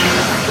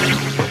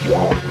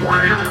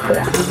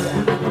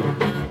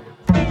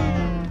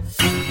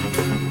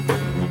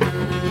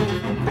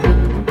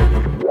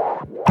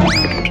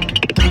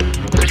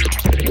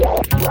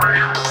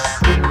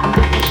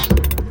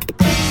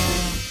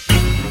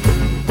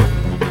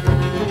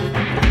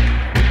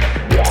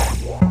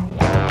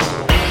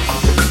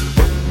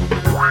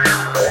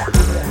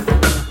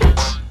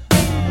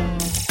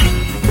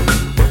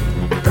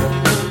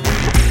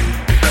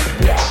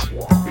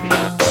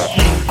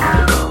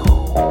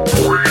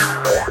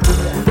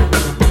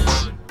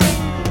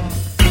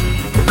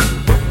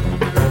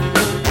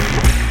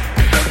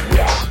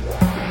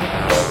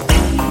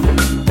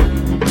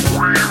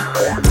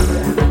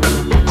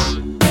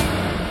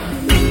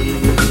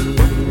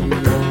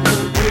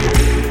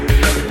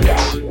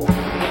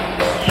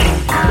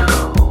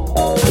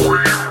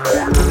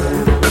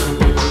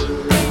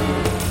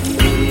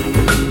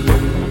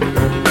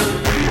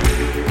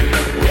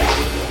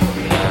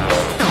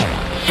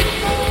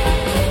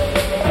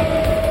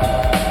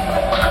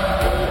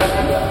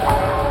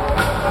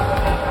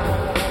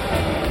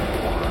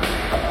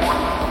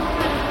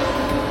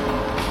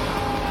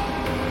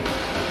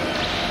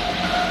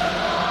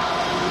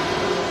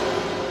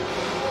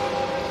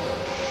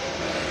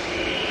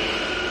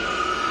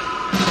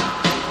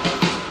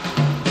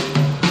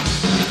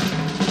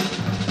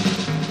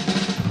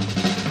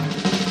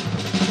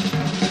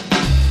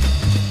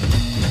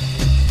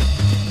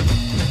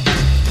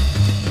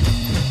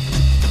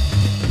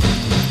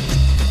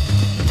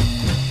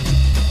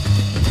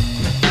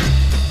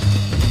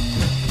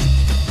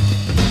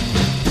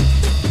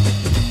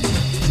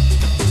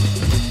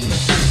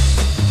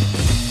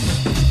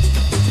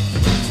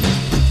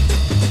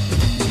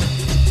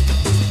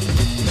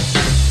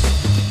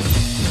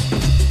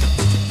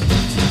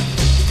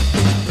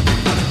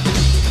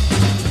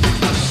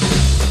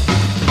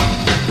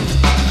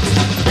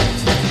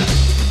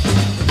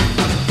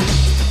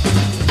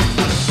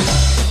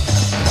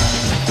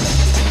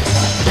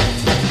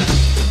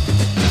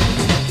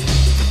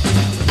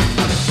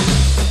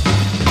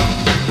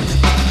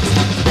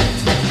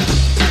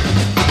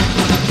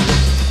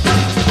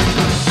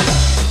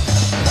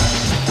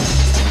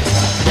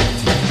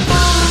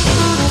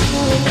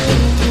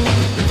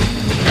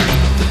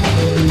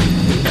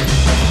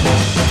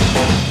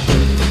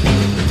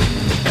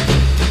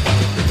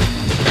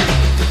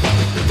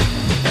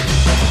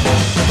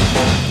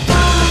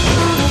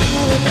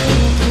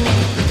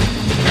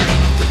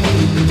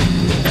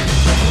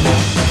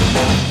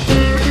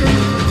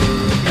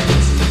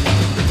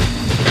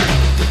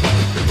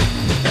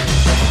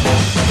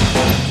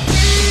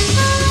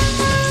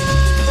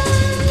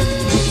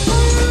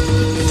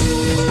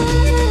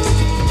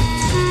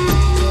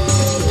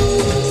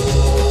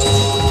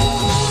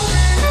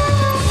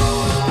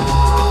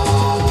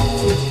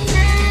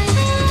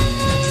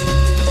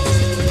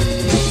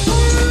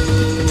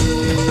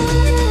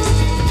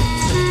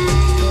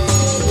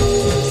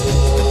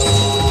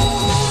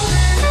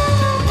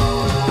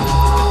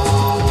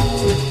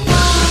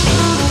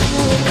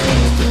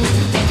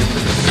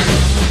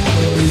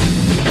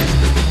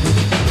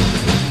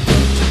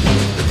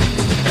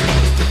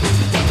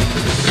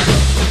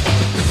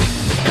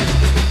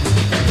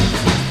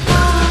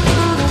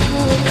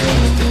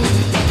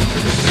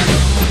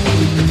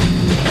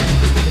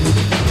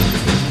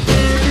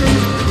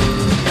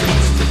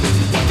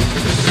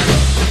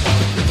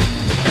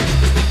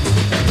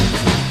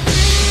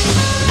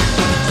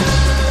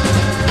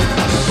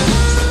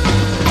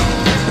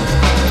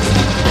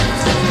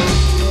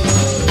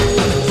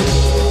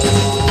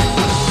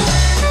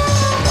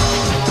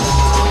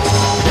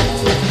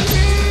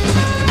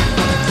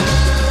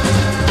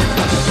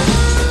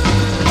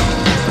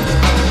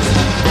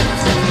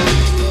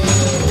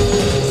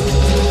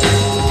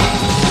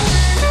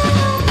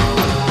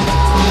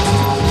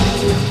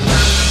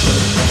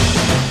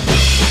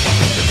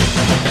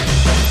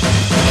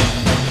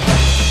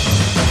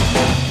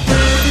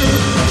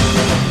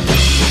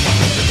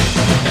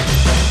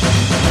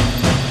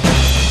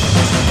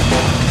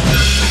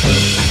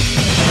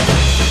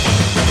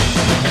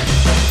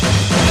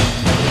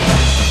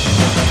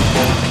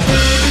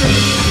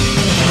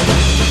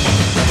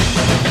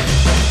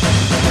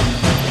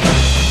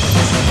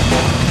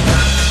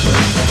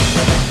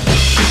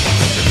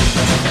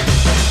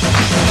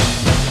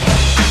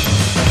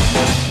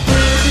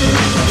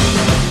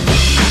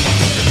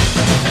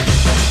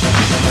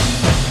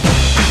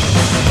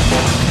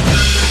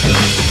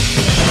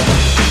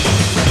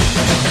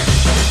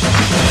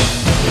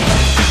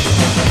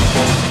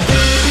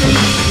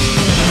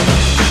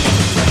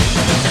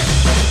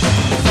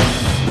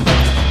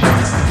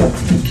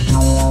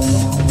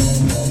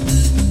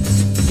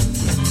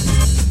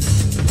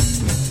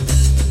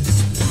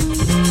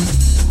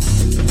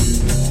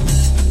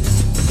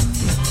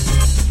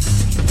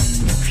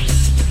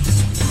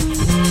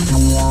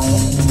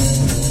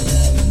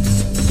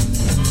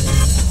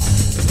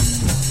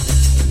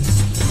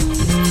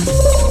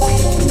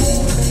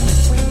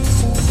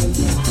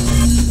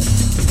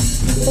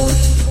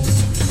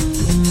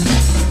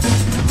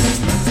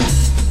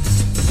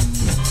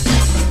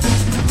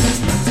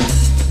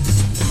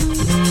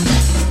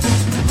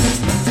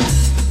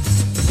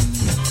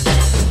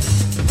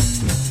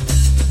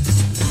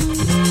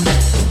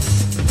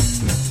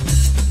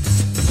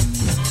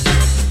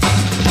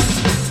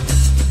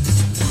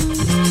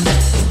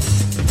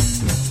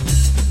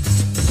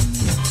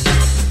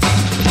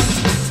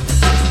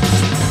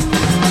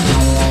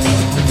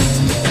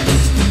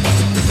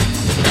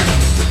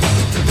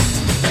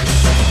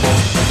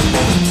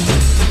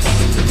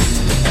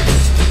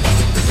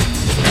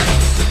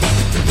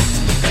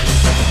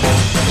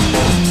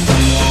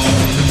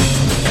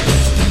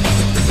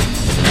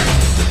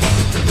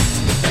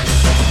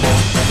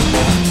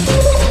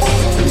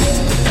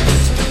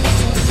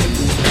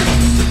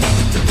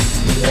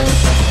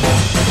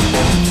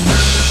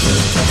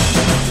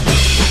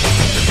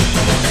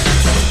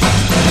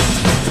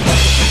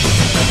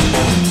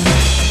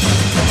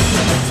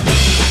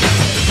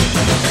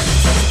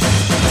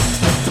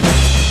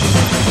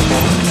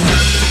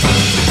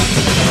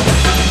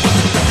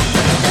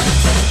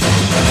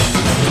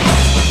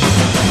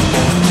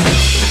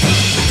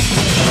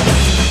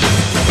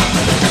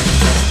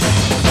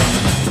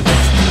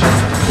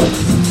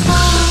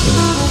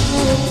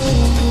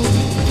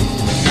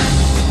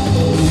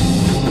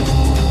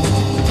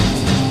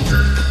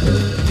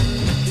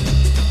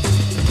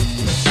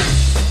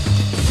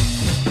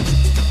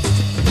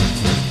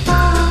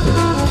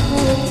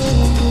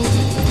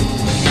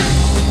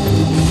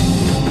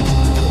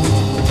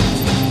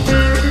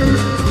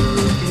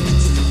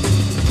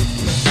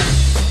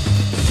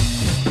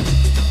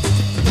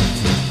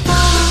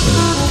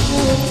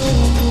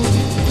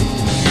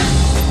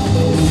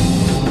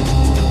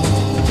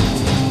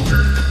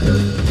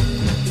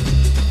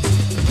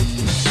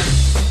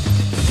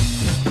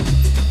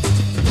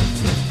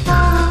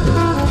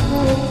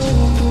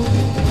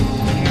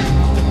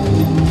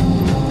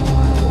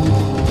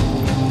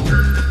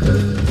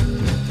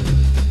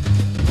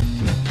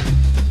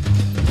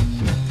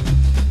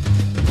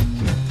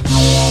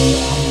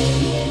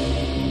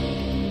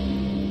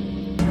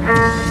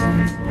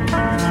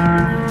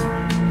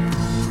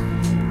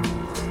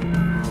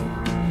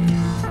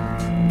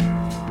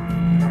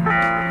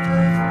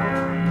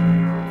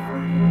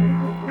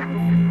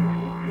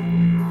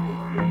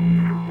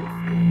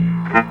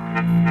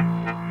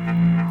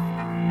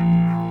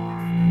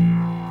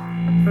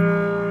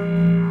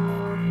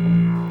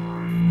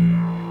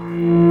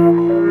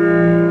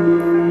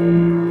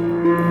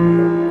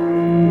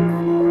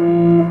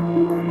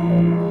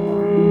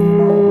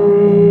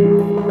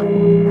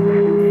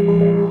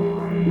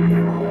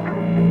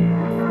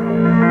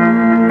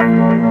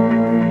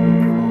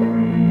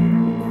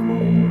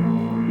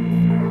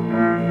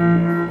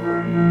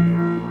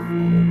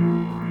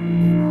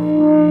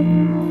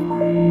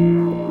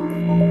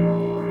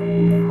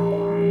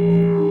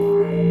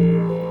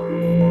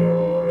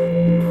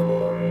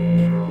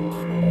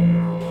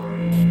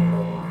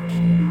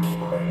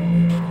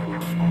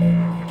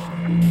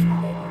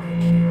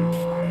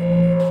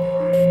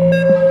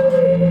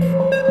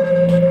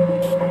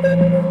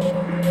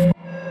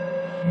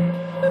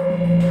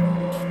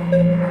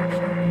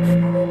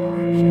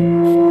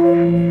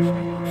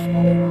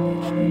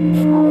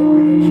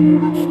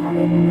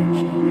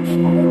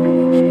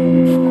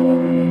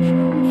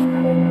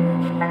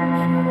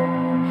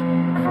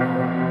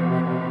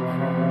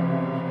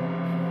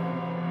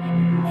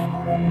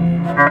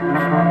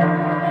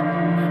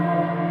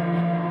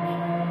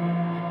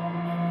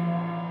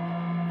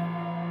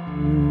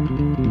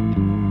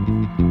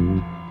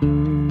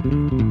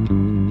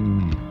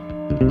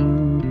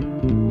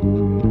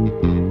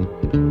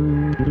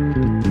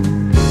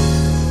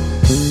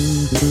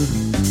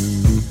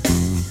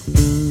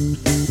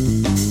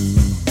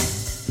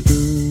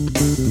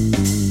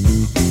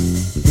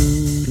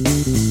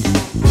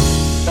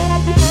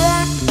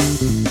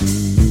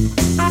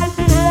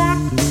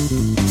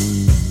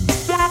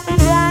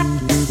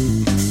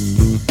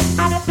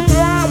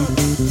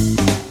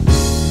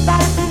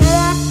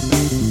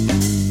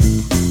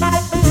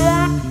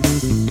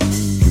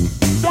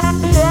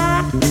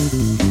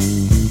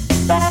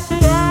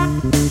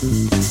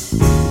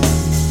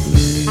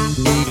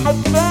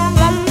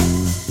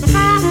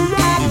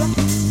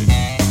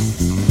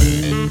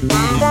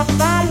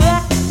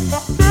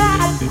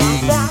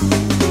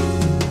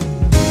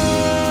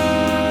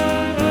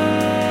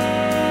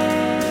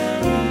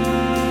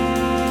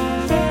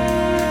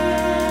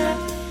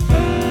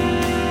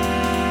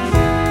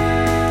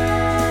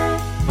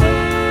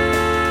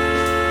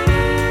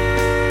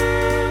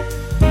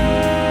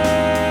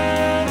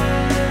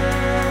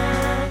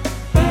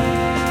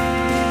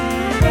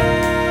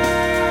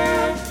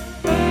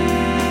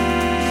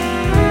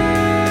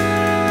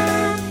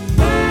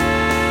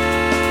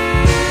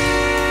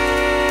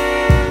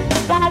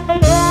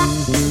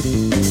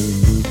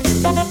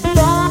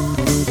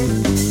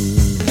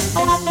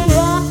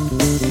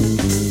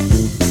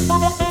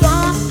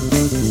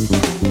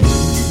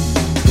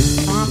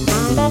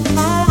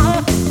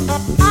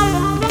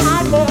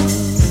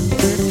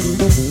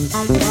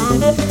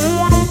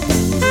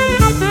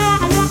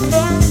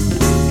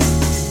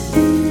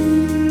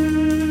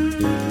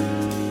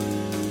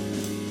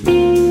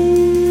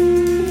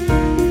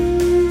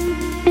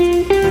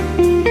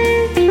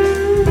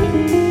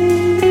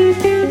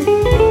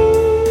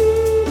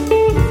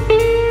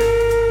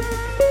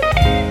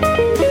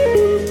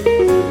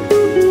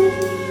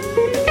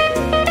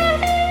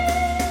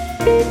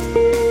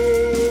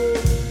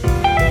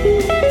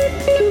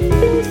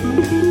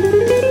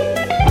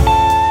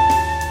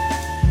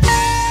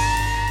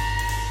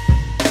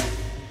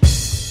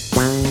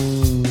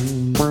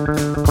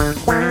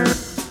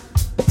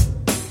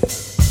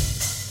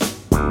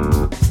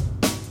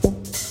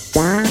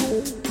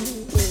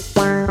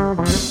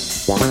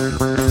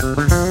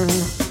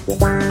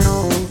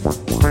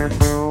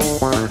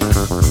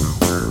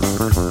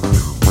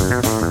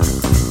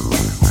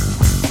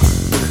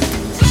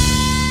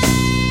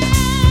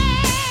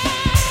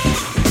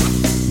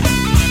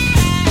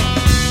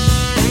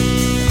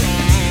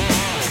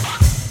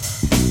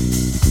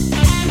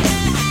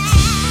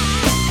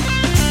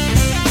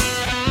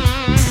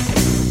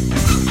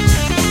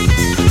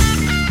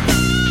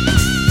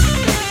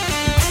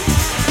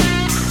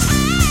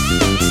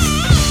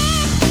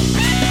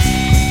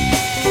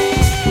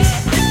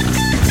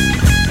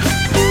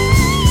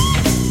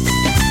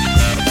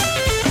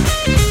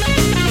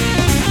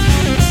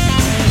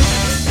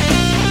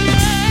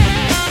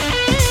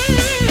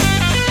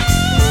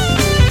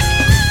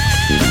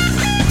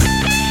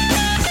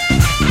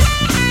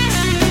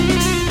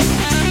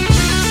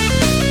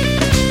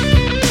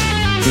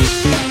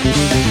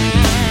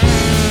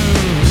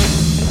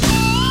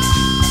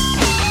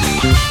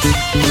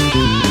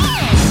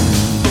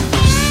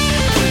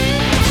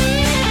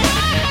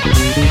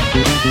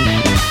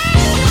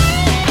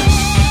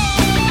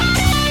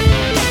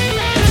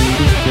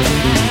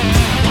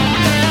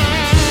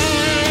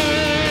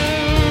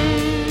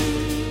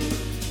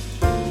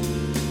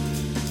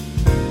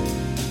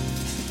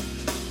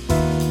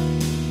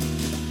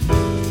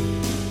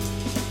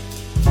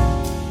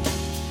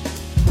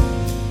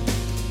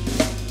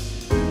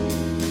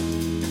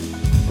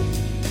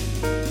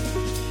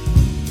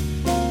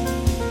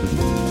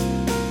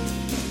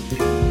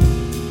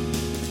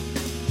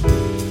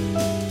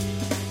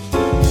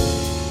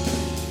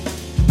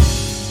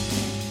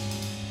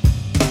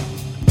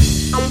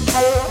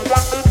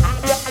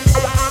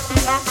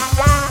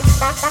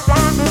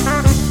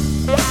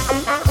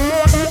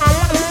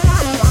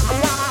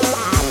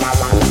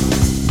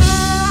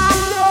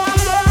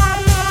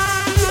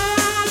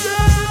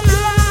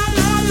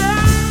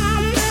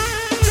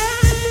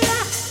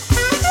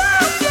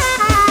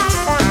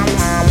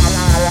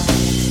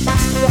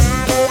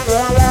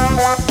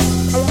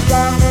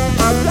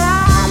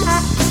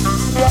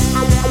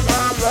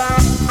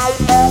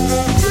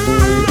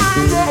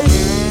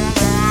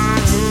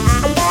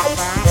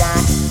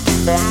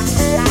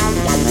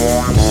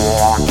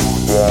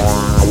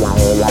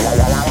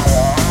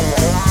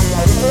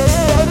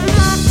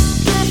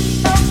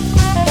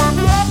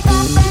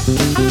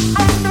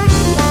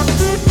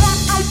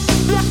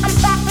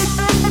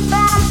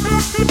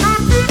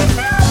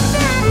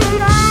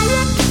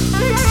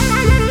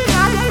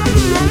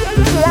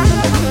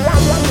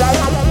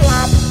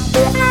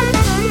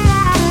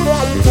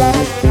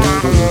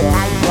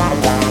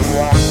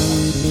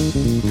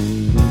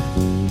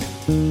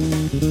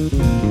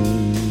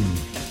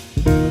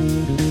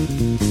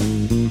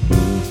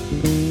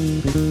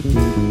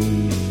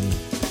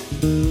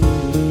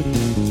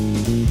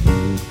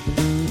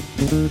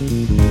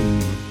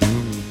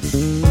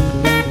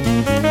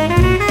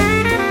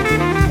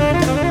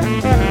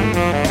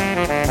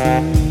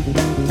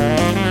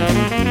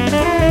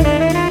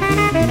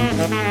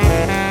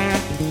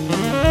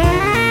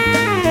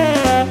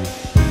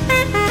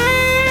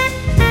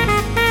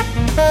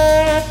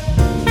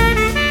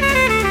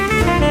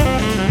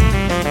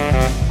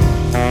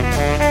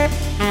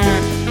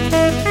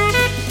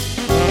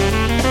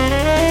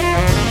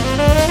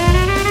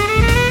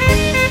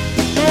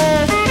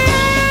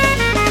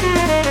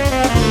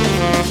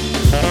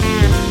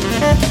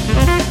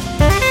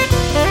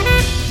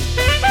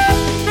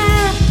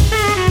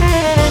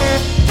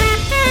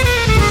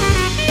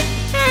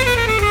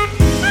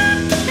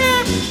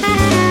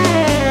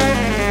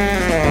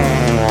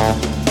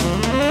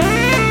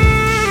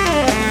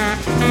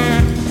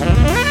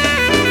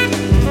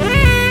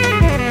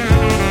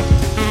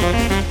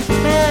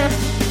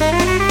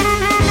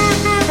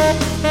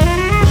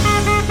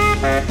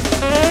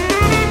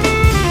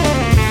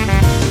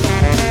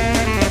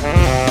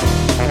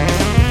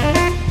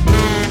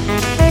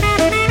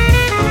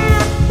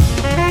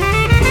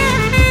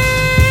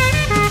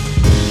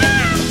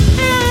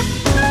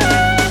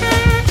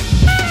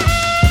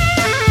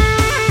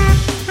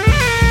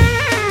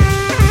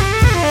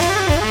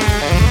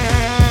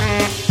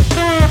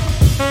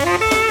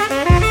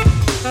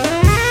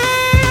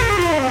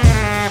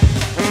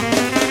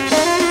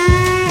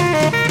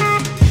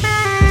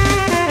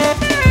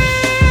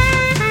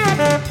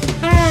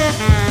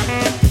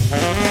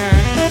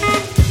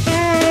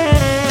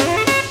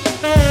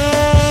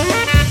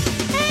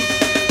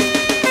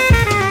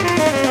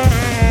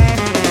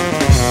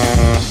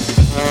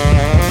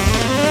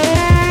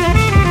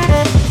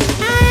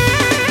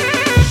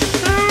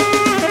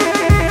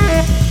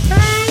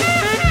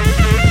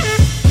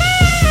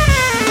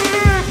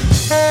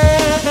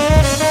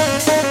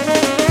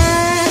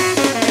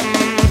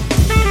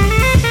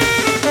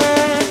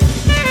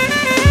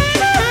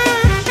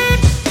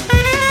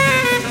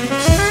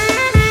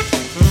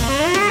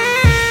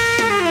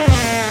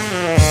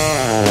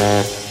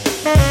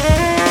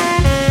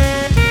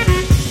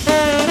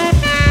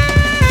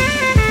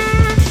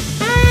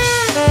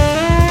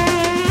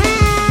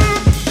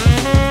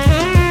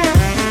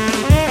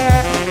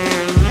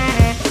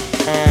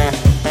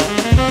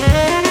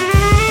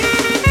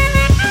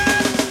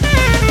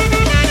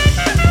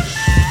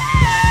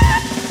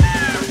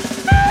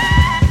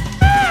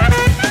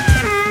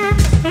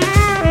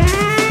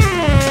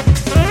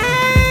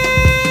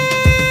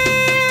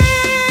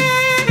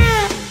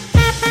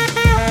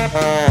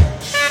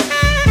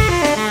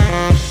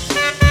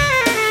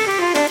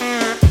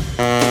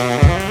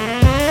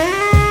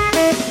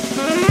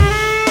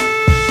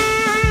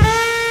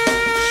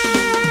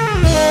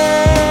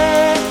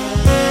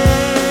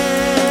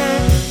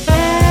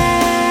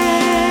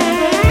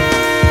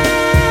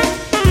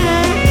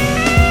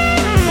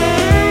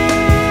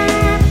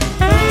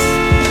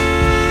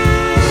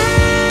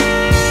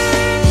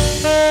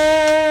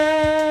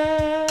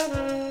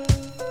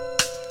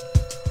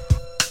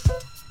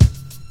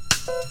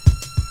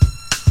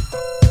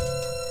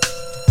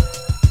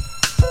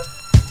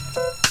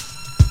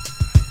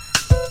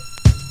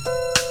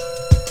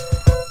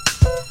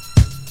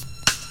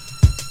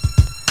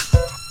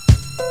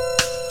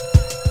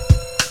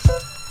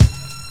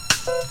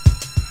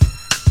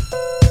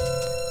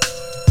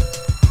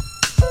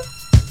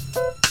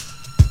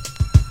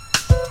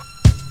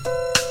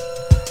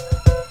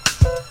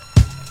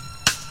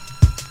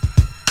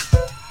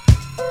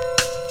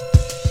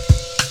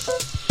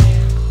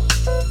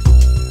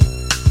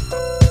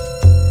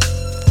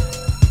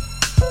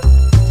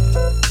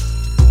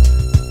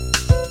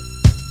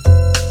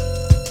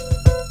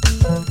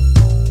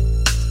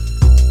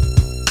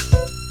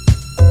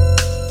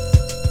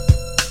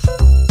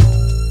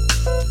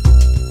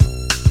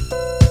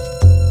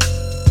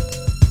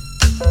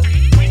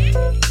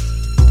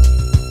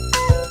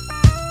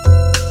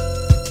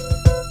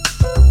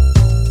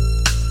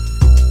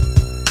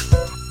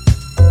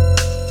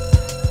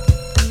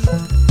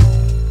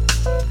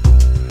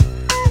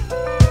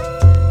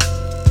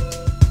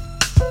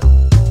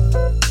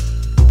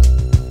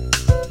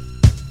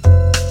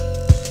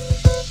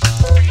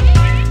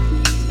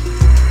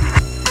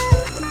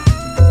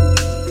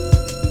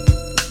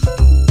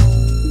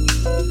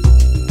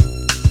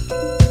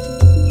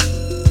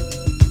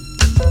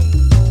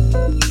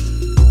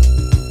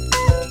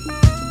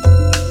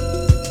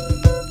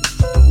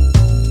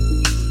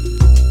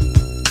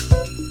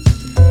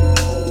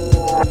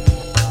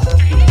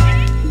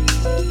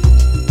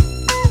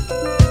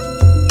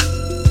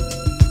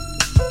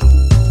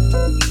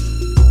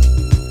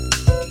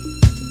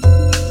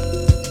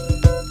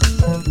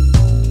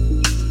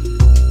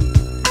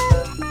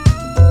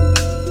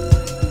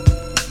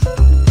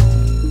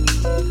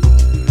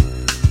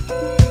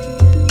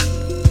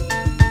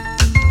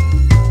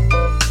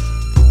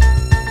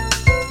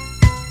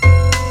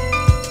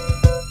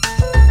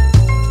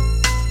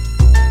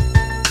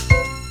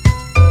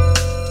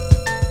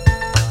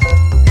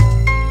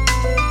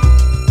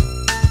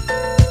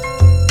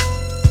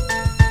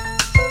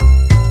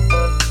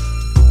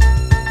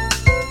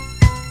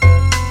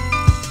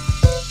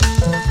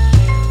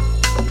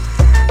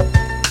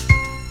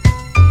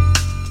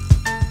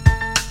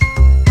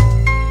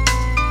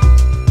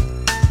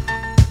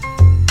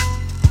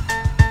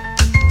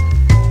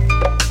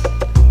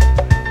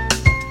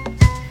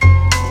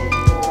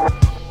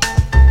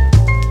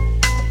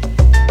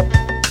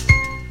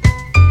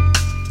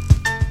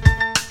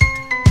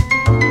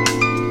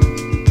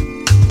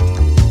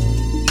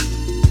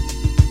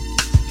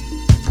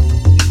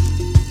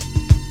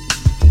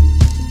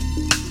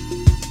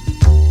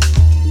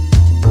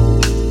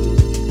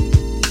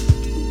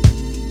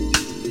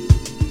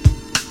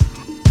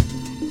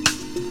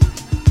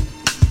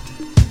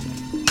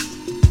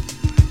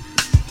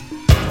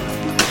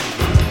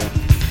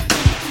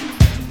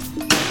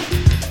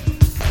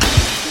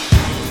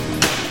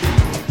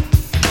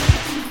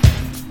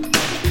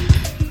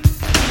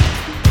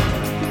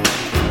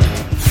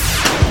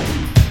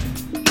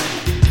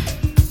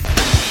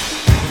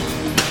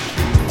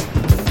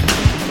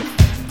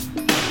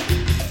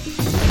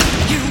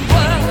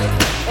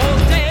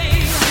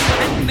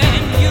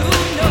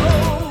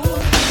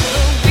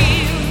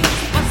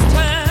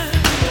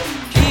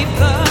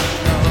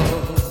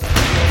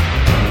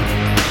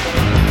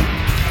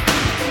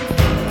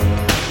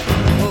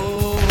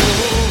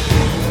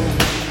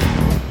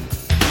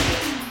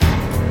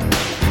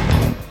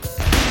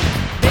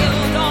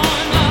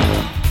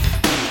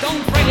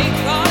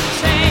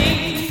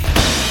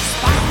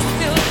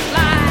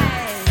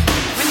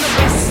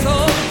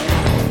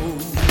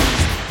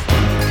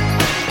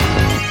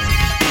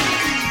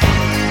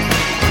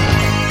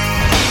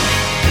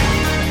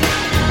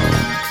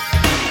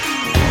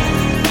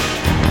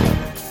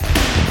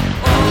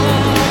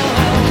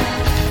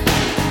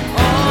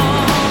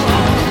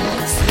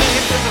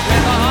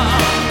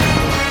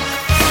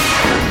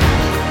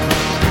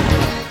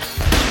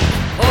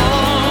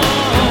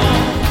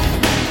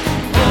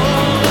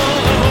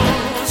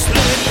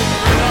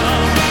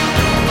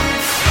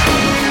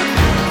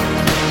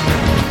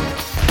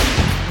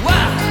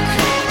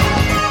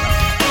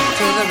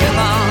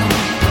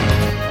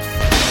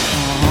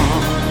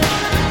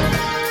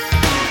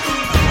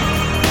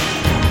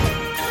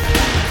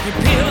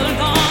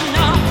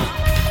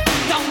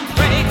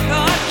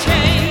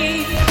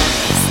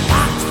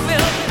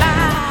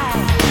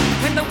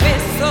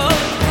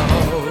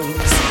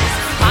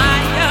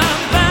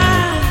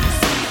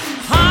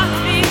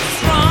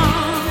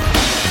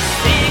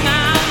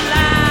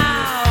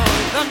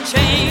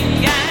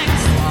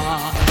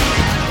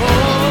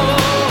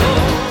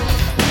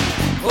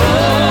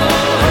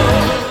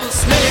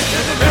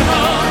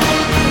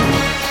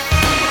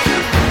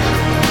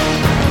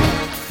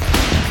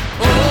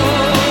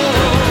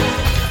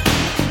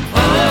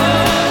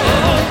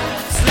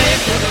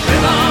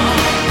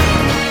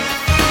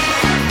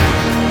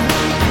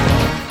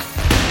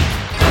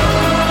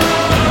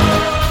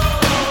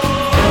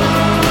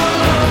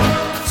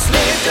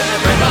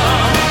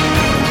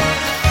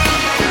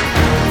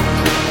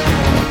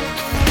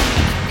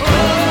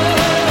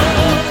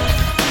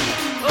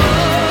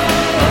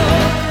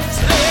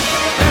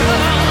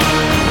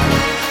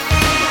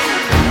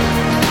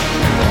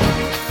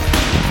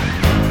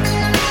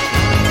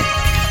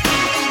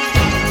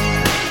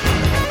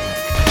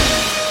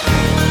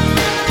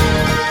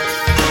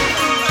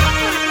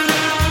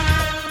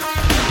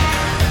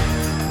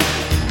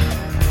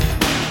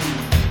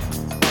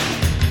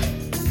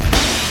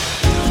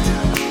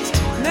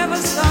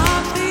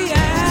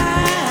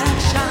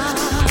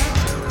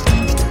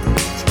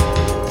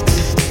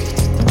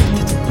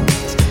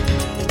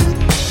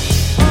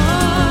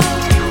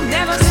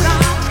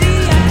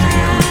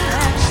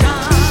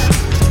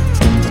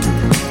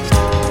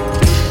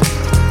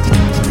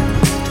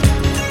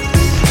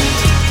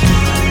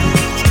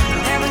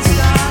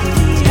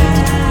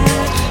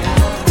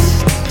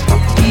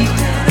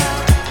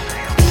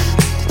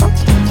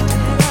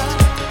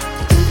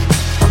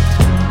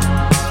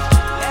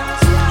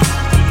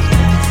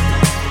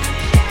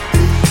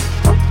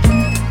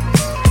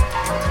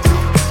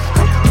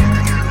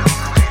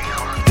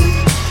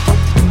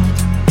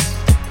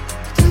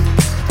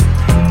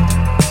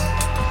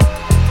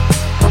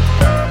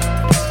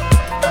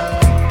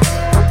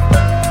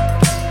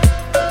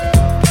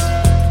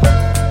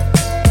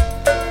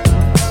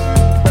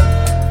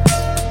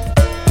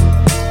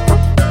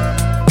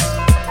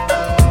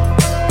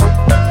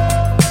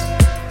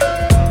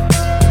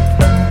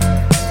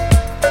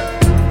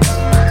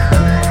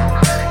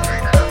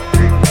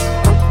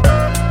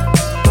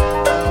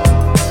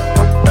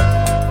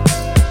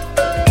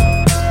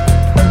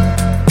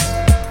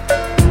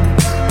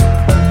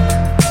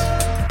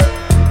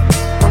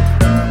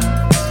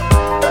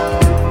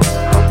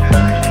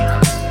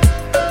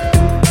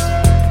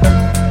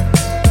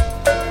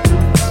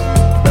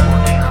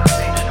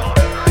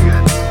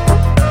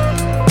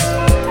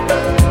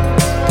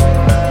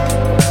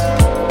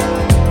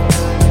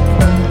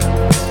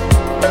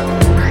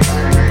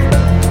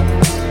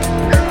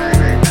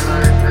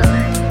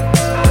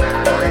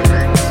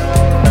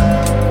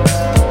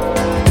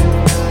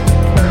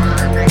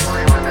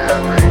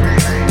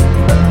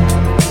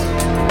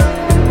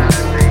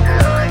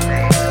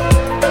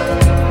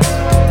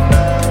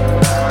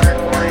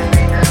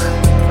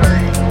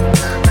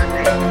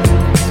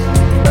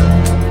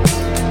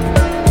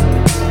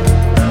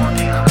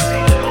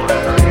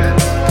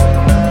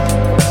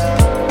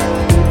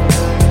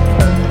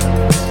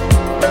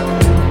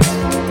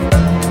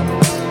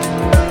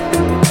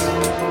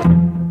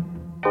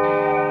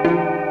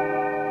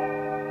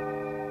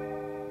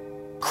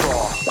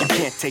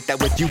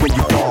 that with you when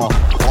you fall.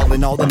 All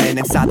in all, the man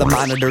inside the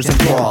monitors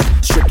enthralled,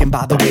 stricken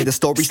by the way the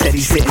story said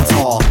he's sitting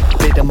tall.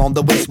 Bid him on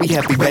the waist, we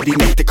heavy, ready,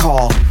 make the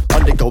call.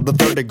 Undergo the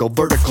vertigo,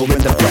 vertical in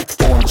the breath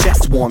form.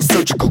 Chest warm,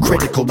 surgical,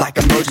 critical, like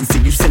emergency.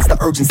 You sense the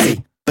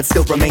urgency, but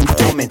still remain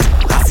dormant.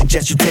 I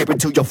suggest you tear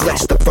into your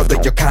flesh to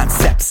further your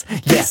concepts.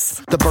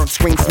 Yes, the burnt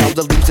screen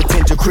smolder leaves a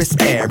tinge of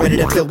crisp air, ready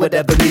to fill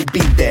whatever need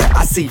be there.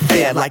 I see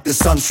fair like the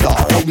sun star.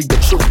 Only the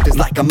truth is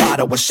like a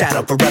motto, a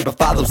shadow forever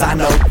follows. I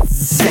know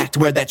exact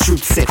where that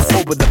truth sits.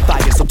 Over the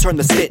fire, so turn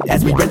the spit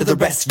as we render the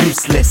rest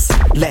useless.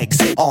 Legs,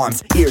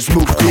 arms, ears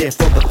move clear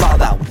for the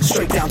fallout,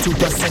 straight down to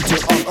the center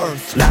of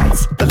earth.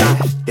 Lights, the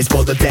life is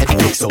for the dead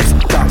pixels.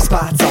 Dark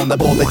spots on the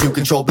board that you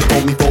control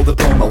before me for the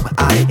promo.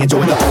 I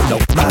enjoy the oh no,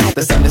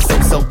 the sun is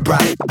so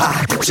bright.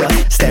 I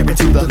just stare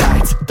into the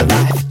lights. The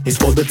life is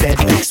for the dead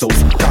pixels.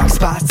 Dark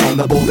spots on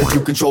the board that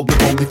you control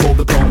before me for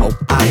the promo.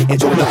 I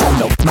enjoy the oh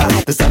no,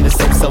 the sun is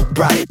so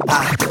bright.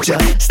 I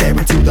just stare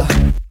into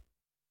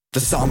the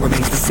song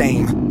remains the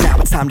same. Now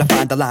it's time to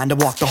find the line to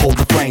walk to hold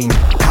the frame.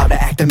 How to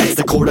act amidst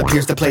the chord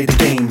appears to play the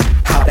game.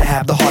 How to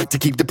have the heart to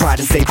keep the pride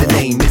and save the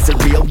name. Is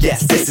it real?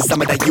 Yes, this is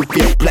something that you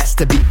feel blessed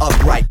to be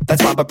upright.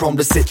 That's why we're prone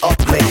to sit up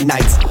late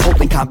nights,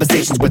 holding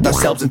conversations with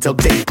ourselves until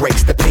day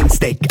breaks. The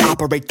painstake,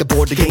 operate the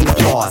board to gain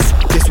applause.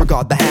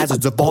 Disregard the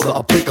hazards of all the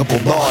applicable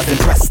laws and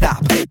press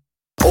stop.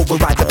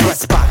 Override the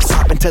press box,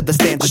 hop into the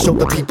stand to show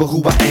the people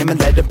who I am and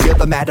let them feel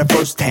the matter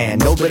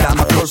firsthand. Know that I'm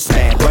a cursed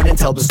man, run and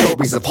tell the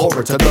stories of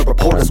horror to the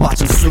reporters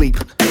watching sleep.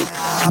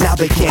 Now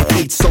they can't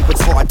eat, so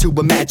it's hard to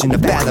imagine to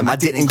fathom I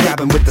didn't grab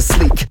him with the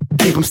sleek.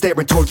 Keep them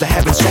staring towards the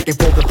heavens, checking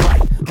for the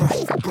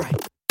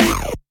bright.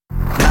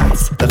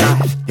 Lights, the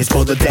life is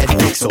for the dead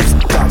pixels.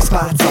 Dark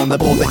spots on the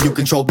board that you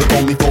control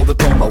before me for the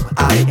promo.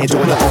 I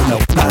enjoy the oh no,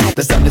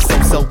 the sun is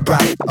so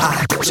bright.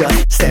 I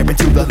just stare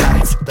into the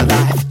lights. The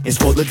life is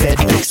for the dead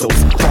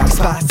pixels. Dark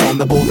spots on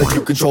the board that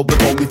you control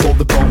before me for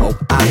the promo.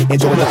 I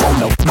enjoy the oh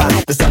no,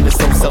 the sun is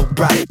so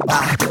bright.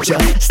 I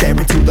just stare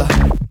into the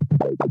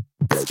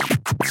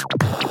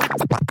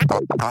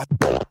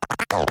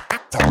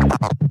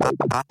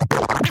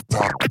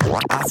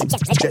I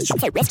suggest you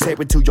tear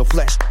into your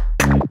flesh.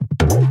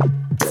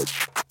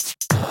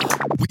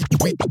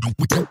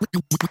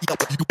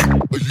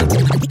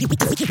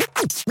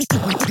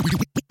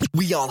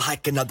 We all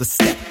hike another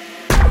step.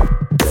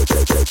 I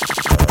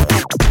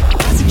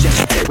suggest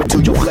you tear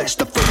into your flesh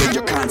to further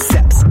your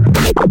concepts.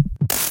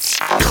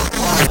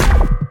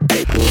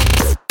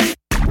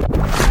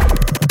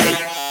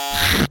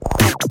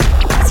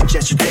 I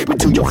suggest you tear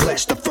into your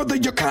flesh to further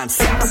your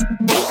concepts.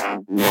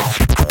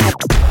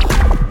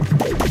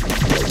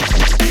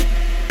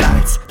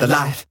 The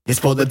life is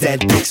for the dead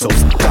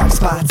pixels. Dark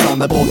spots on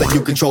the board that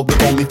you control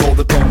before me for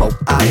the promo.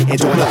 I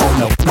enjoy the oh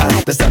no,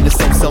 the sun is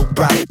so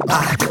bright.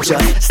 I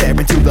just stare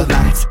into the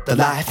lights. The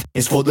life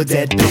is for the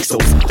dead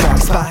pixels. Dark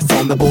spots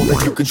on the board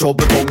that you control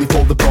before me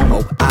for the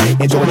promo. I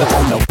enjoy the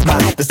oh no,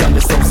 the sun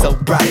is so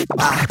bright.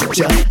 I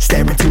just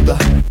stare into the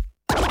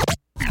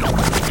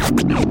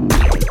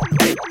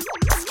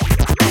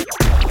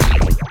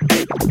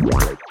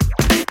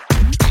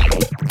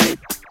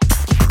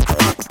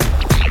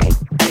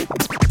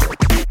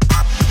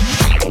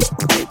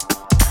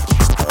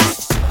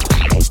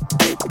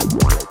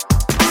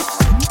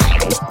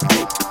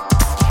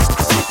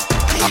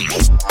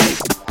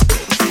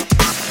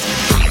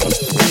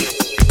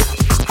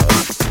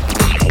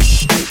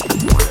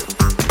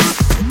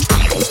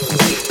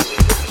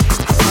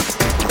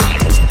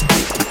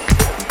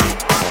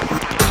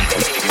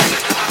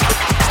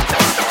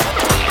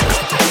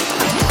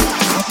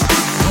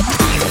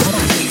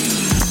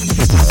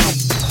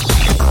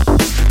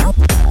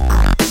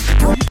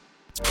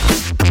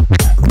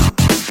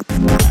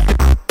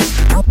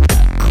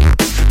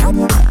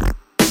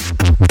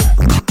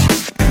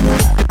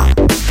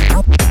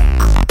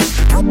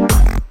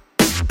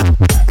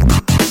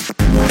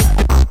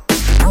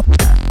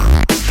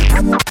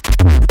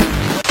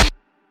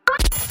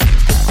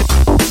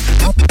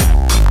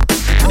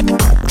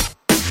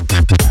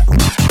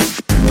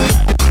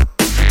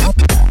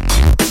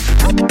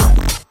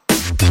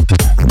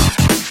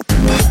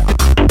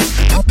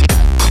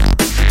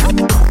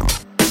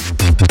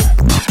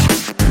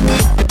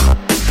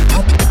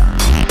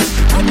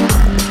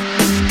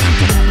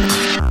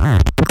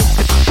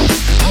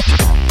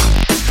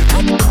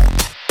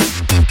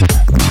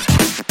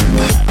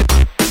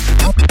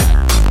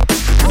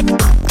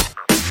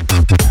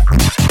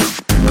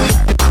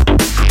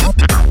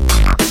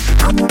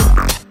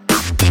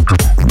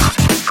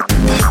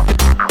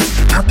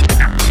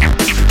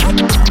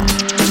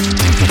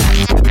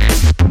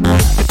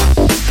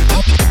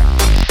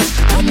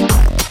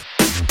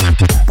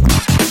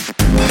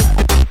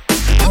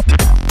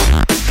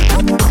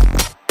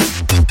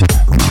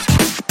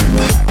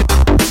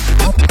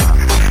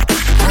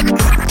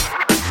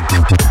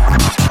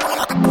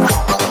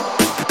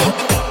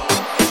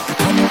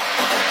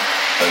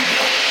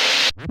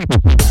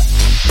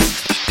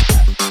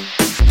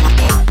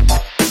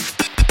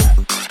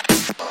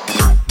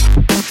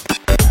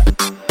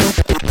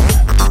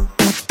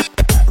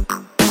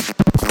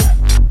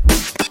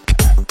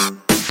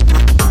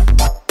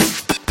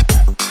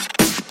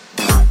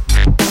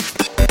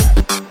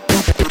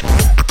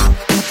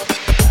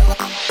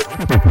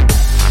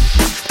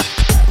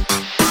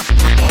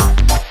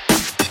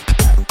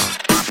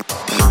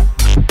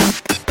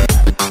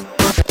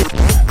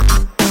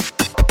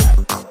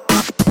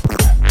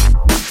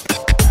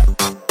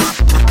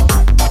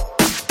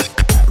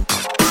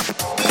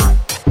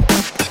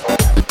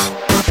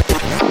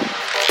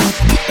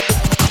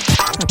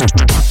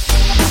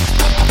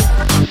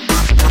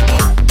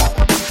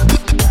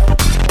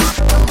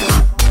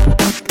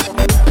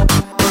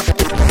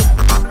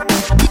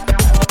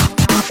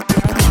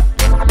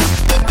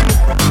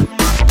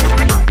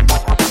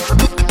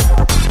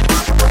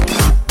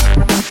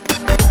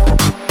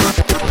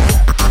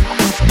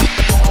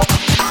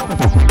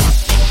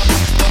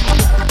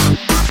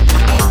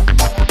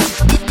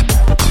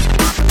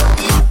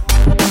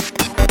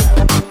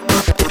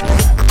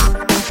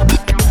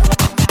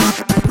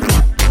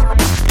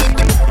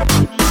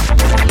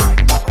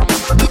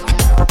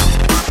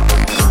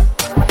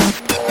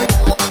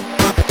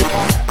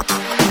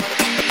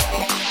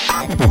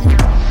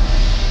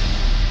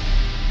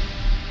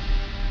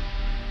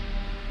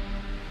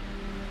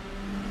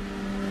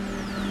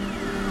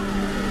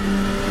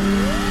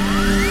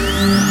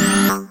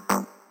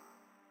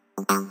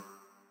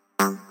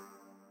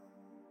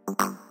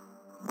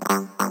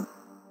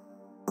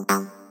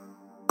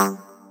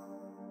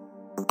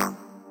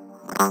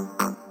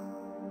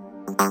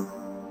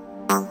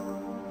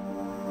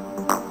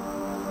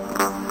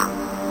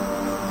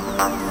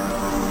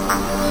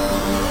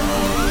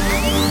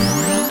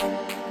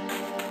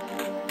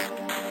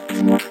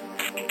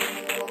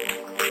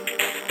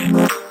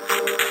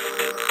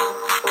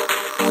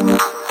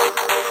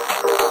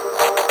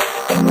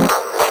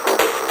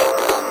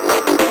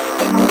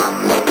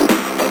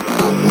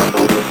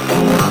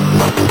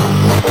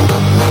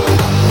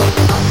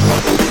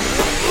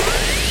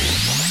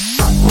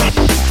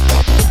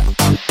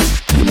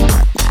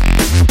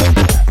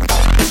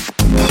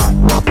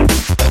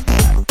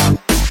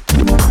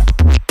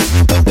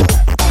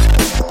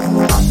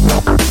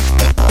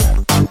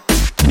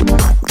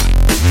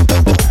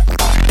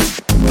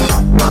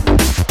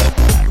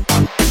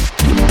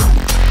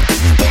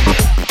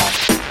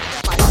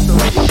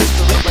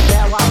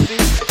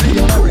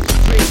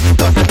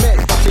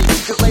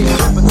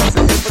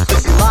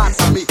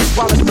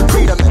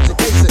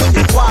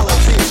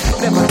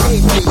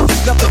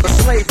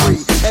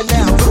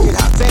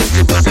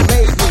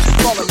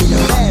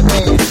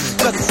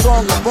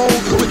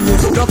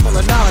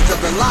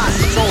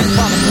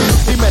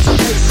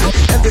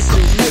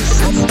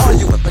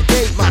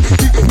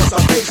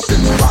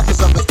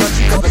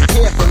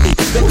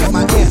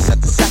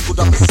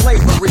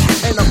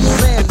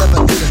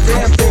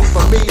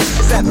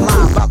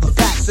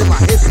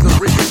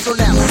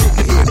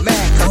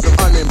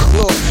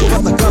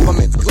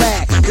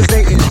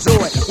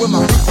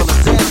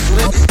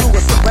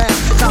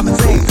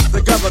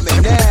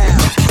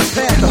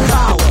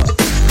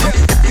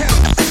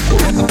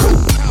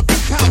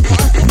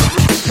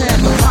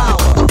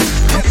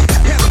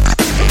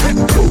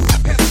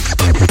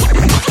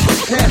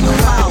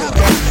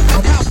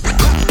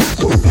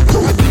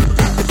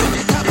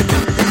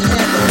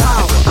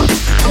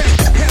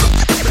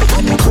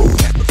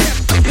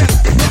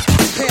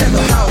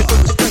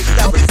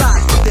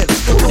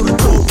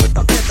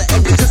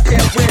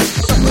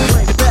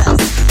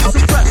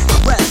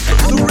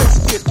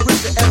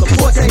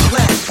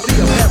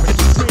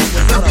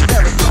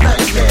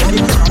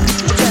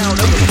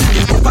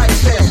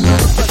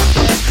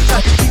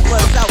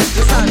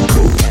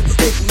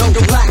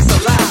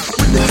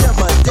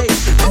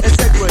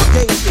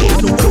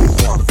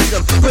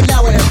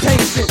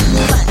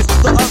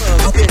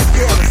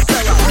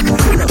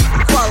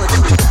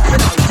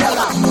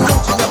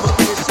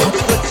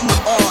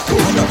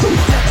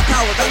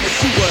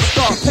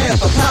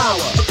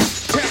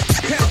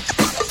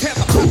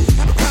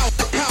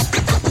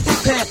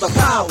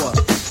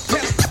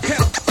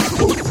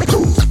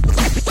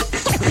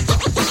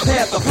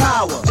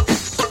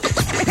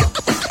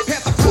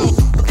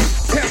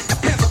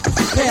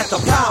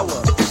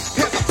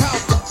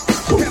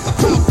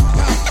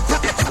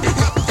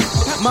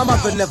My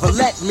mother never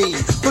let me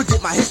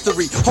forget my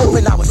history,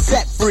 hoping I was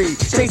set free.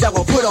 Change that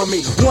were put on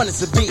me, wanted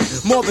to be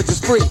more than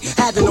just free.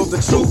 Had to know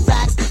the true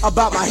facts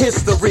about my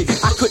history.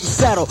 I couldn't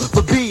settle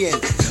for being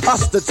a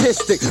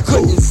statistic.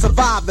 Couldn't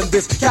survive in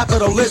this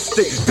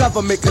capitalistic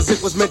government, cause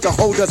it was meant to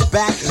hold us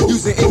back.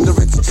 Using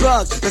ignorance,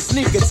 drugs, the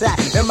sneak attack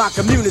in my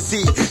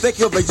community. They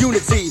kill the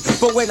unity,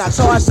 but when I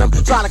charge them,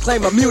 trying to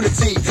claim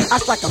immunity. I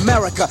strike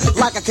America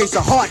like a case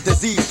of heart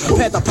disease.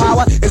 Panther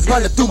power is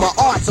running through my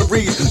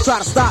arteries. Try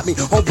to stop me,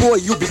 oh boy,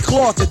 you be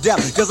clawed to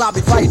death. Cause I'll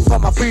be fighting for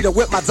my freedom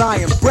with my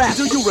dying breath.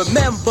 Do you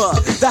remember?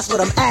 That's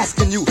what I'm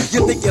asking you.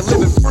 You think you're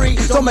living free?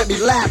 Don't make me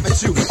laugh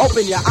at you.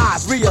 Open your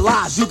eyes,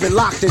 realize you've been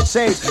locked in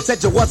chains.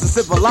 Said you wasn't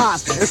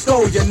civilized and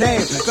stole your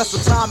name. Cause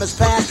some time has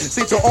passed,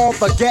 seem to all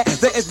forget.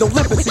 There is no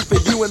liberty for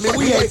you and me,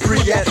 we ain't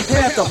free yet.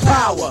 Panther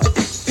power.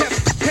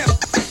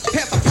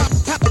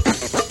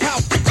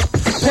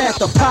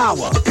 Panther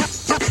power.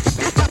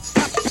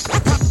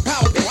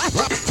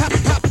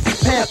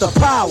 Panther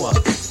power.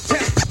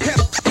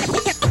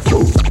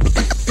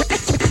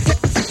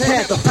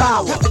 Panther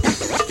power.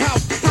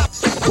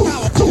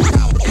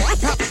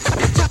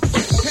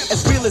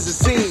 As real as it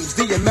seems,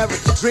 the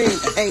American dream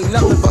ain't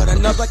nothing but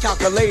another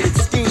calculated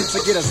scheme to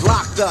get us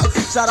locked up,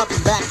 shot up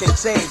and back in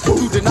chains, to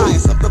deny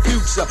us of the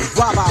future,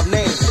 rob our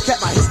name.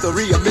 Kept my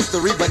history a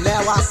mystery, but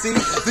now I see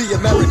the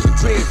American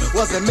dream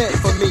wasn't meant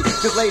for me.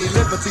 Cause Lady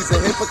Liberty's a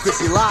hypocrite,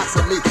 she lied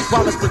to me.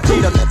 Promised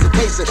freedom,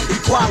 education,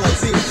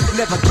 equality,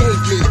 never gave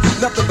me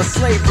nothing but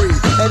slavery.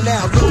 And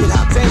now look at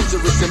how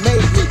dangerous it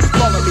made me,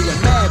 calling me a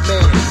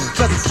madman.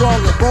 Cause I'm strong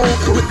and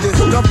bold with this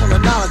dumb full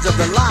of knowledge of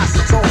the lies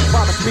she told.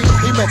 Promised me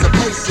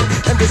emancipation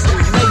and this new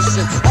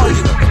nation. All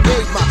you ever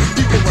gave my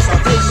people was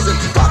salvation.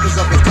 Fathers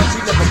of this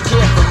country never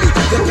cared for me.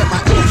 They kept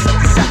my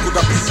ancestors shackled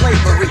up in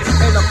slavery.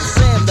 And Uncle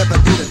Sam never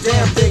did a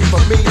damn thing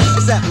for me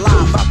except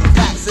lie about the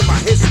facts in my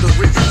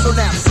history. So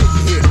now I'm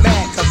sitting here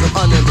mad cause I'm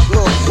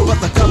unemployed. But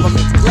the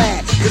government's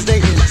glad cause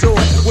they enjoy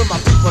when my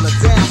people are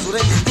down, so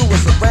they can screw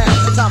us around.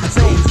 Time to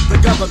change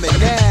the government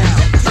now.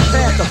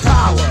 Panther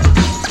power.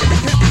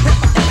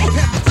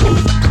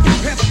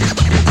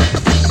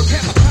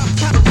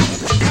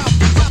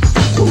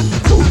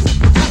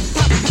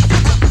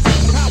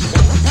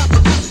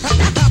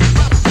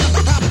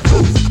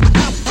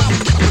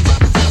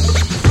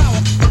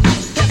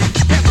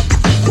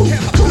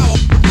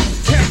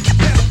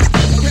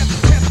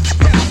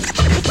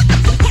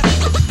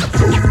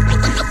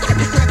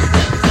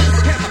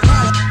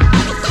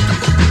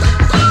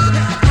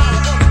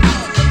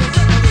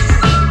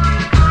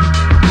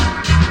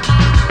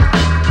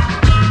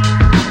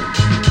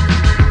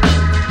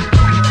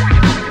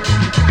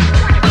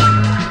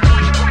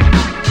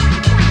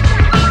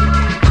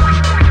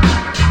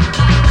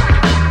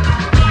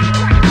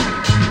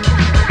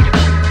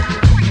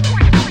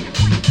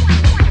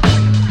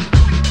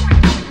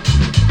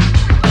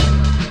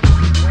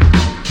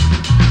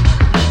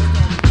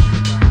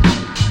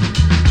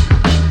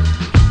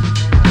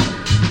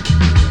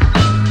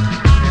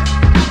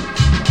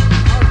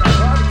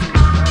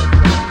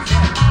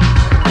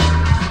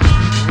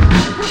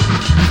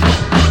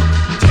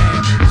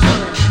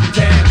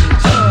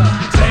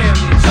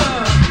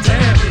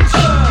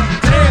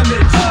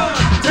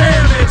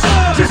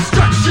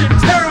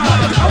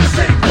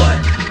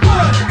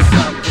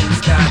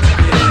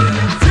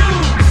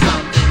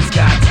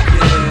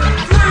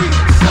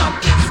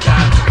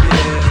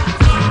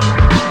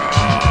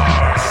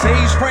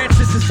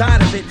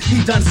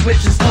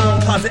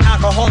 tone. Closet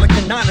alcoholic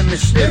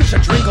anonymous, bitch. I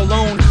drink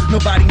alone,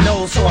 nobody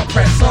knows, so I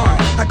press on.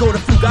 I go to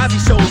Fugazi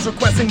shows,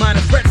 requesting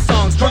minor threat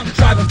songs. Drunk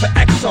driving for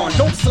Exxon.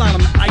 Don't slide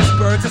on the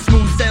icebergs. It's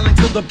smooth sailing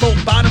till the boat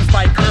bottoms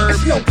fight curves.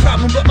 It's no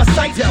problem, but my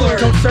sight's blurred.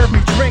 Don't serve me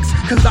drinks,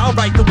 cause I'll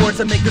write the words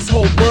that make this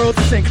whole world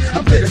sink.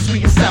 I'm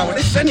bittersweet and sour.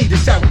 I need a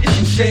shower, it's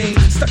in shade.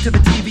 Stuck to the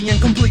TV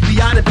and completely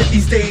out of it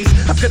these days.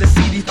 I've got a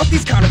CD of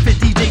these counterfeit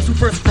DJs who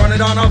first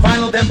fronted on our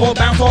vinyl, then ball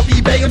bounce off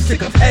eBay. I'm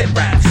sick of head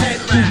raps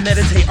who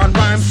meditate on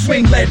rhymes,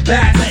 swing lead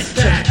bats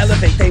to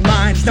elevate their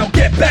minds. Now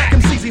get back,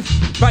 I'm CZ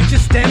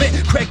righteous, damn it.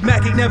 Craig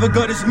Mack ain't never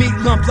got his meat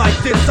lumped like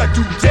this. I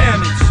do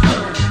damage,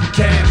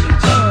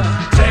 damage,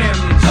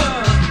 damage,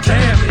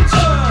 damage,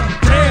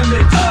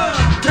 damage,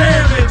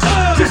 damage,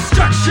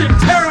 destruction,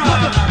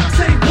 terror.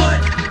 Say what?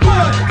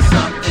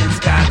 Something's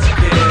got to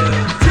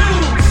give. 2,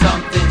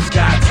 something's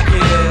got to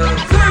give.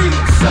 3,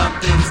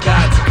 something's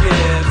got to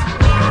give.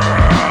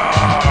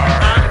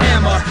 I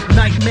am a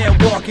nightmare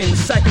walking,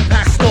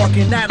 psychopath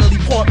stalking, Natalie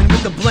Portman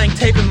with the blank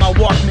tape in my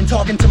Walkman,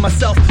 talking to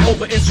myself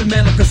over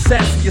instrumental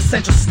cassettes. The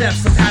essential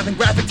steps of having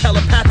graphic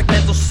telepathic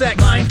mental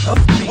sex. Mind of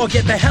me, or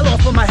get the hell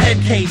off of my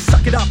head case.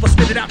 Suck it up or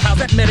spit it out, how's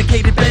that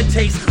medicated bed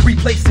taste?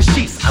 Replace the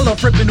sheets, I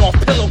love ripping off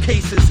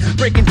pillowcases,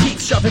 breaking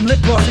teeth, shoving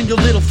lip gloss in your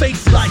little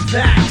face. Like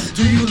that,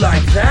 do you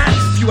like that?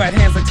 If you had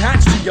hands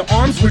attached to your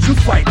arms, would you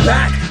fight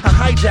back? I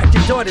hijacked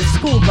your daughter's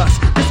school bus,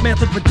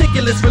 dismantled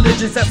ridiculous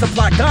religions that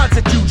supply gods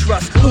that you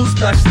trust. Whose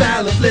plush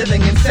style of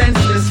living and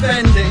senseless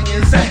spending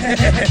is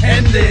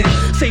ending.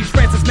 Sage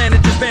Francis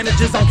manages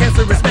bandages on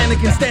cancerous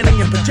mannequins, standing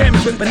in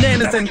pajamas with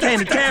bananas and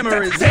candy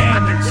cameras.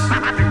 Damage.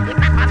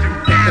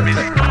 You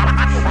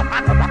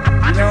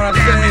know what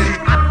I'm saying?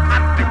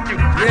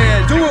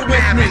 Yeah, do it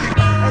with me.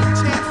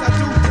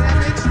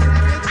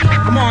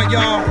 Come on,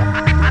 y'all.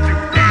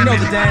 You know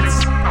the dance.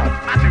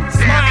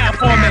 Smile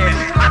for me.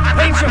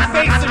 Paint your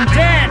face and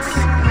dance.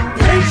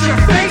 Paint your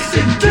face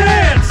and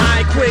dance.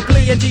 I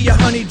quickly into your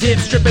honey dip,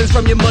 strippings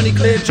from your money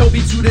clip. Joby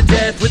to the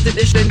death with the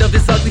dish end of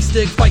his ugly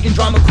stick. Fighting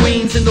drama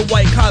queens in the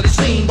white college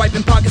scene,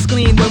 wiping pockets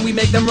clean when we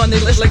make them run they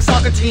list like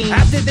soccer teams.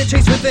 After they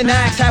chase with an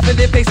axe, half of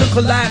their face will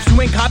collapse.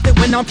 You ain't copped it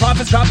when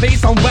non-profits drop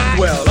bass on wax.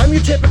 Well, I'm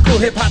your typical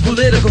hip-hop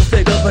political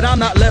figure, but I'm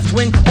not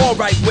left-wing or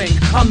right-wing,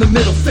 I'm the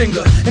middle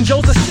finger. And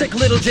Joe's a sick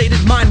little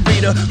jaded mind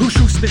reader who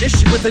shoots the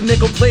issue with a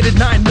nickel-plated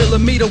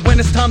 9mm. When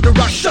it's time to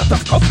rock, shut the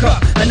fuck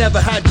up. I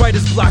never had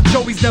writer's block,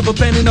 Joey's never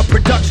been in a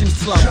production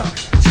slump.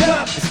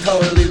 It's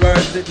totally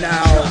worth it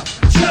now.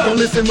 Don't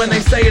listen when they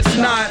say it's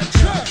not.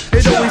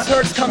 It always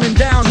hurts coming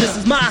down. This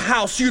is my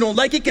house, you don't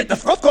like it, get the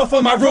fuck off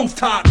of my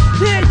rooftop.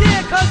 Yeah,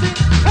 cousin,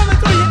 coming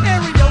through your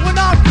area, we're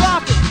not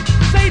profit.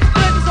 Sage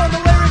Francis on the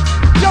lyrics,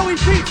 Joey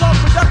Pete's on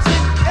production,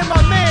 and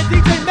my man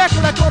DJ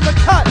Mekalek on the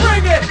cut.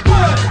 Bring it!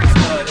 What? There's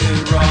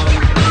nothing wrong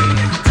with me.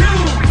 2,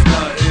 there's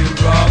nothing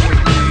wrong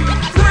with me.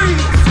 3,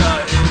 there's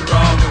nothing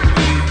wrong with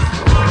me.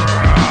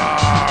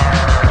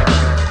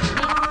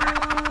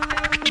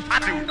 I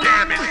do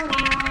damage.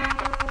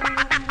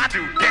 I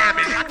do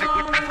damage. I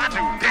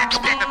do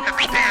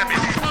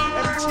damage.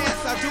 Every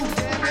chance I do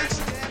damage.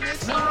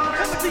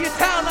 Coming to your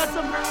town on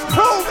some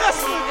pro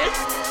wrestling,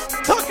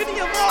 talking to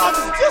your moms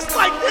just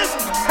like this.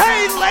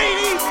 Hey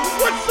lady,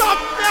 what's up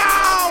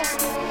now?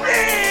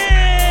 Yeah!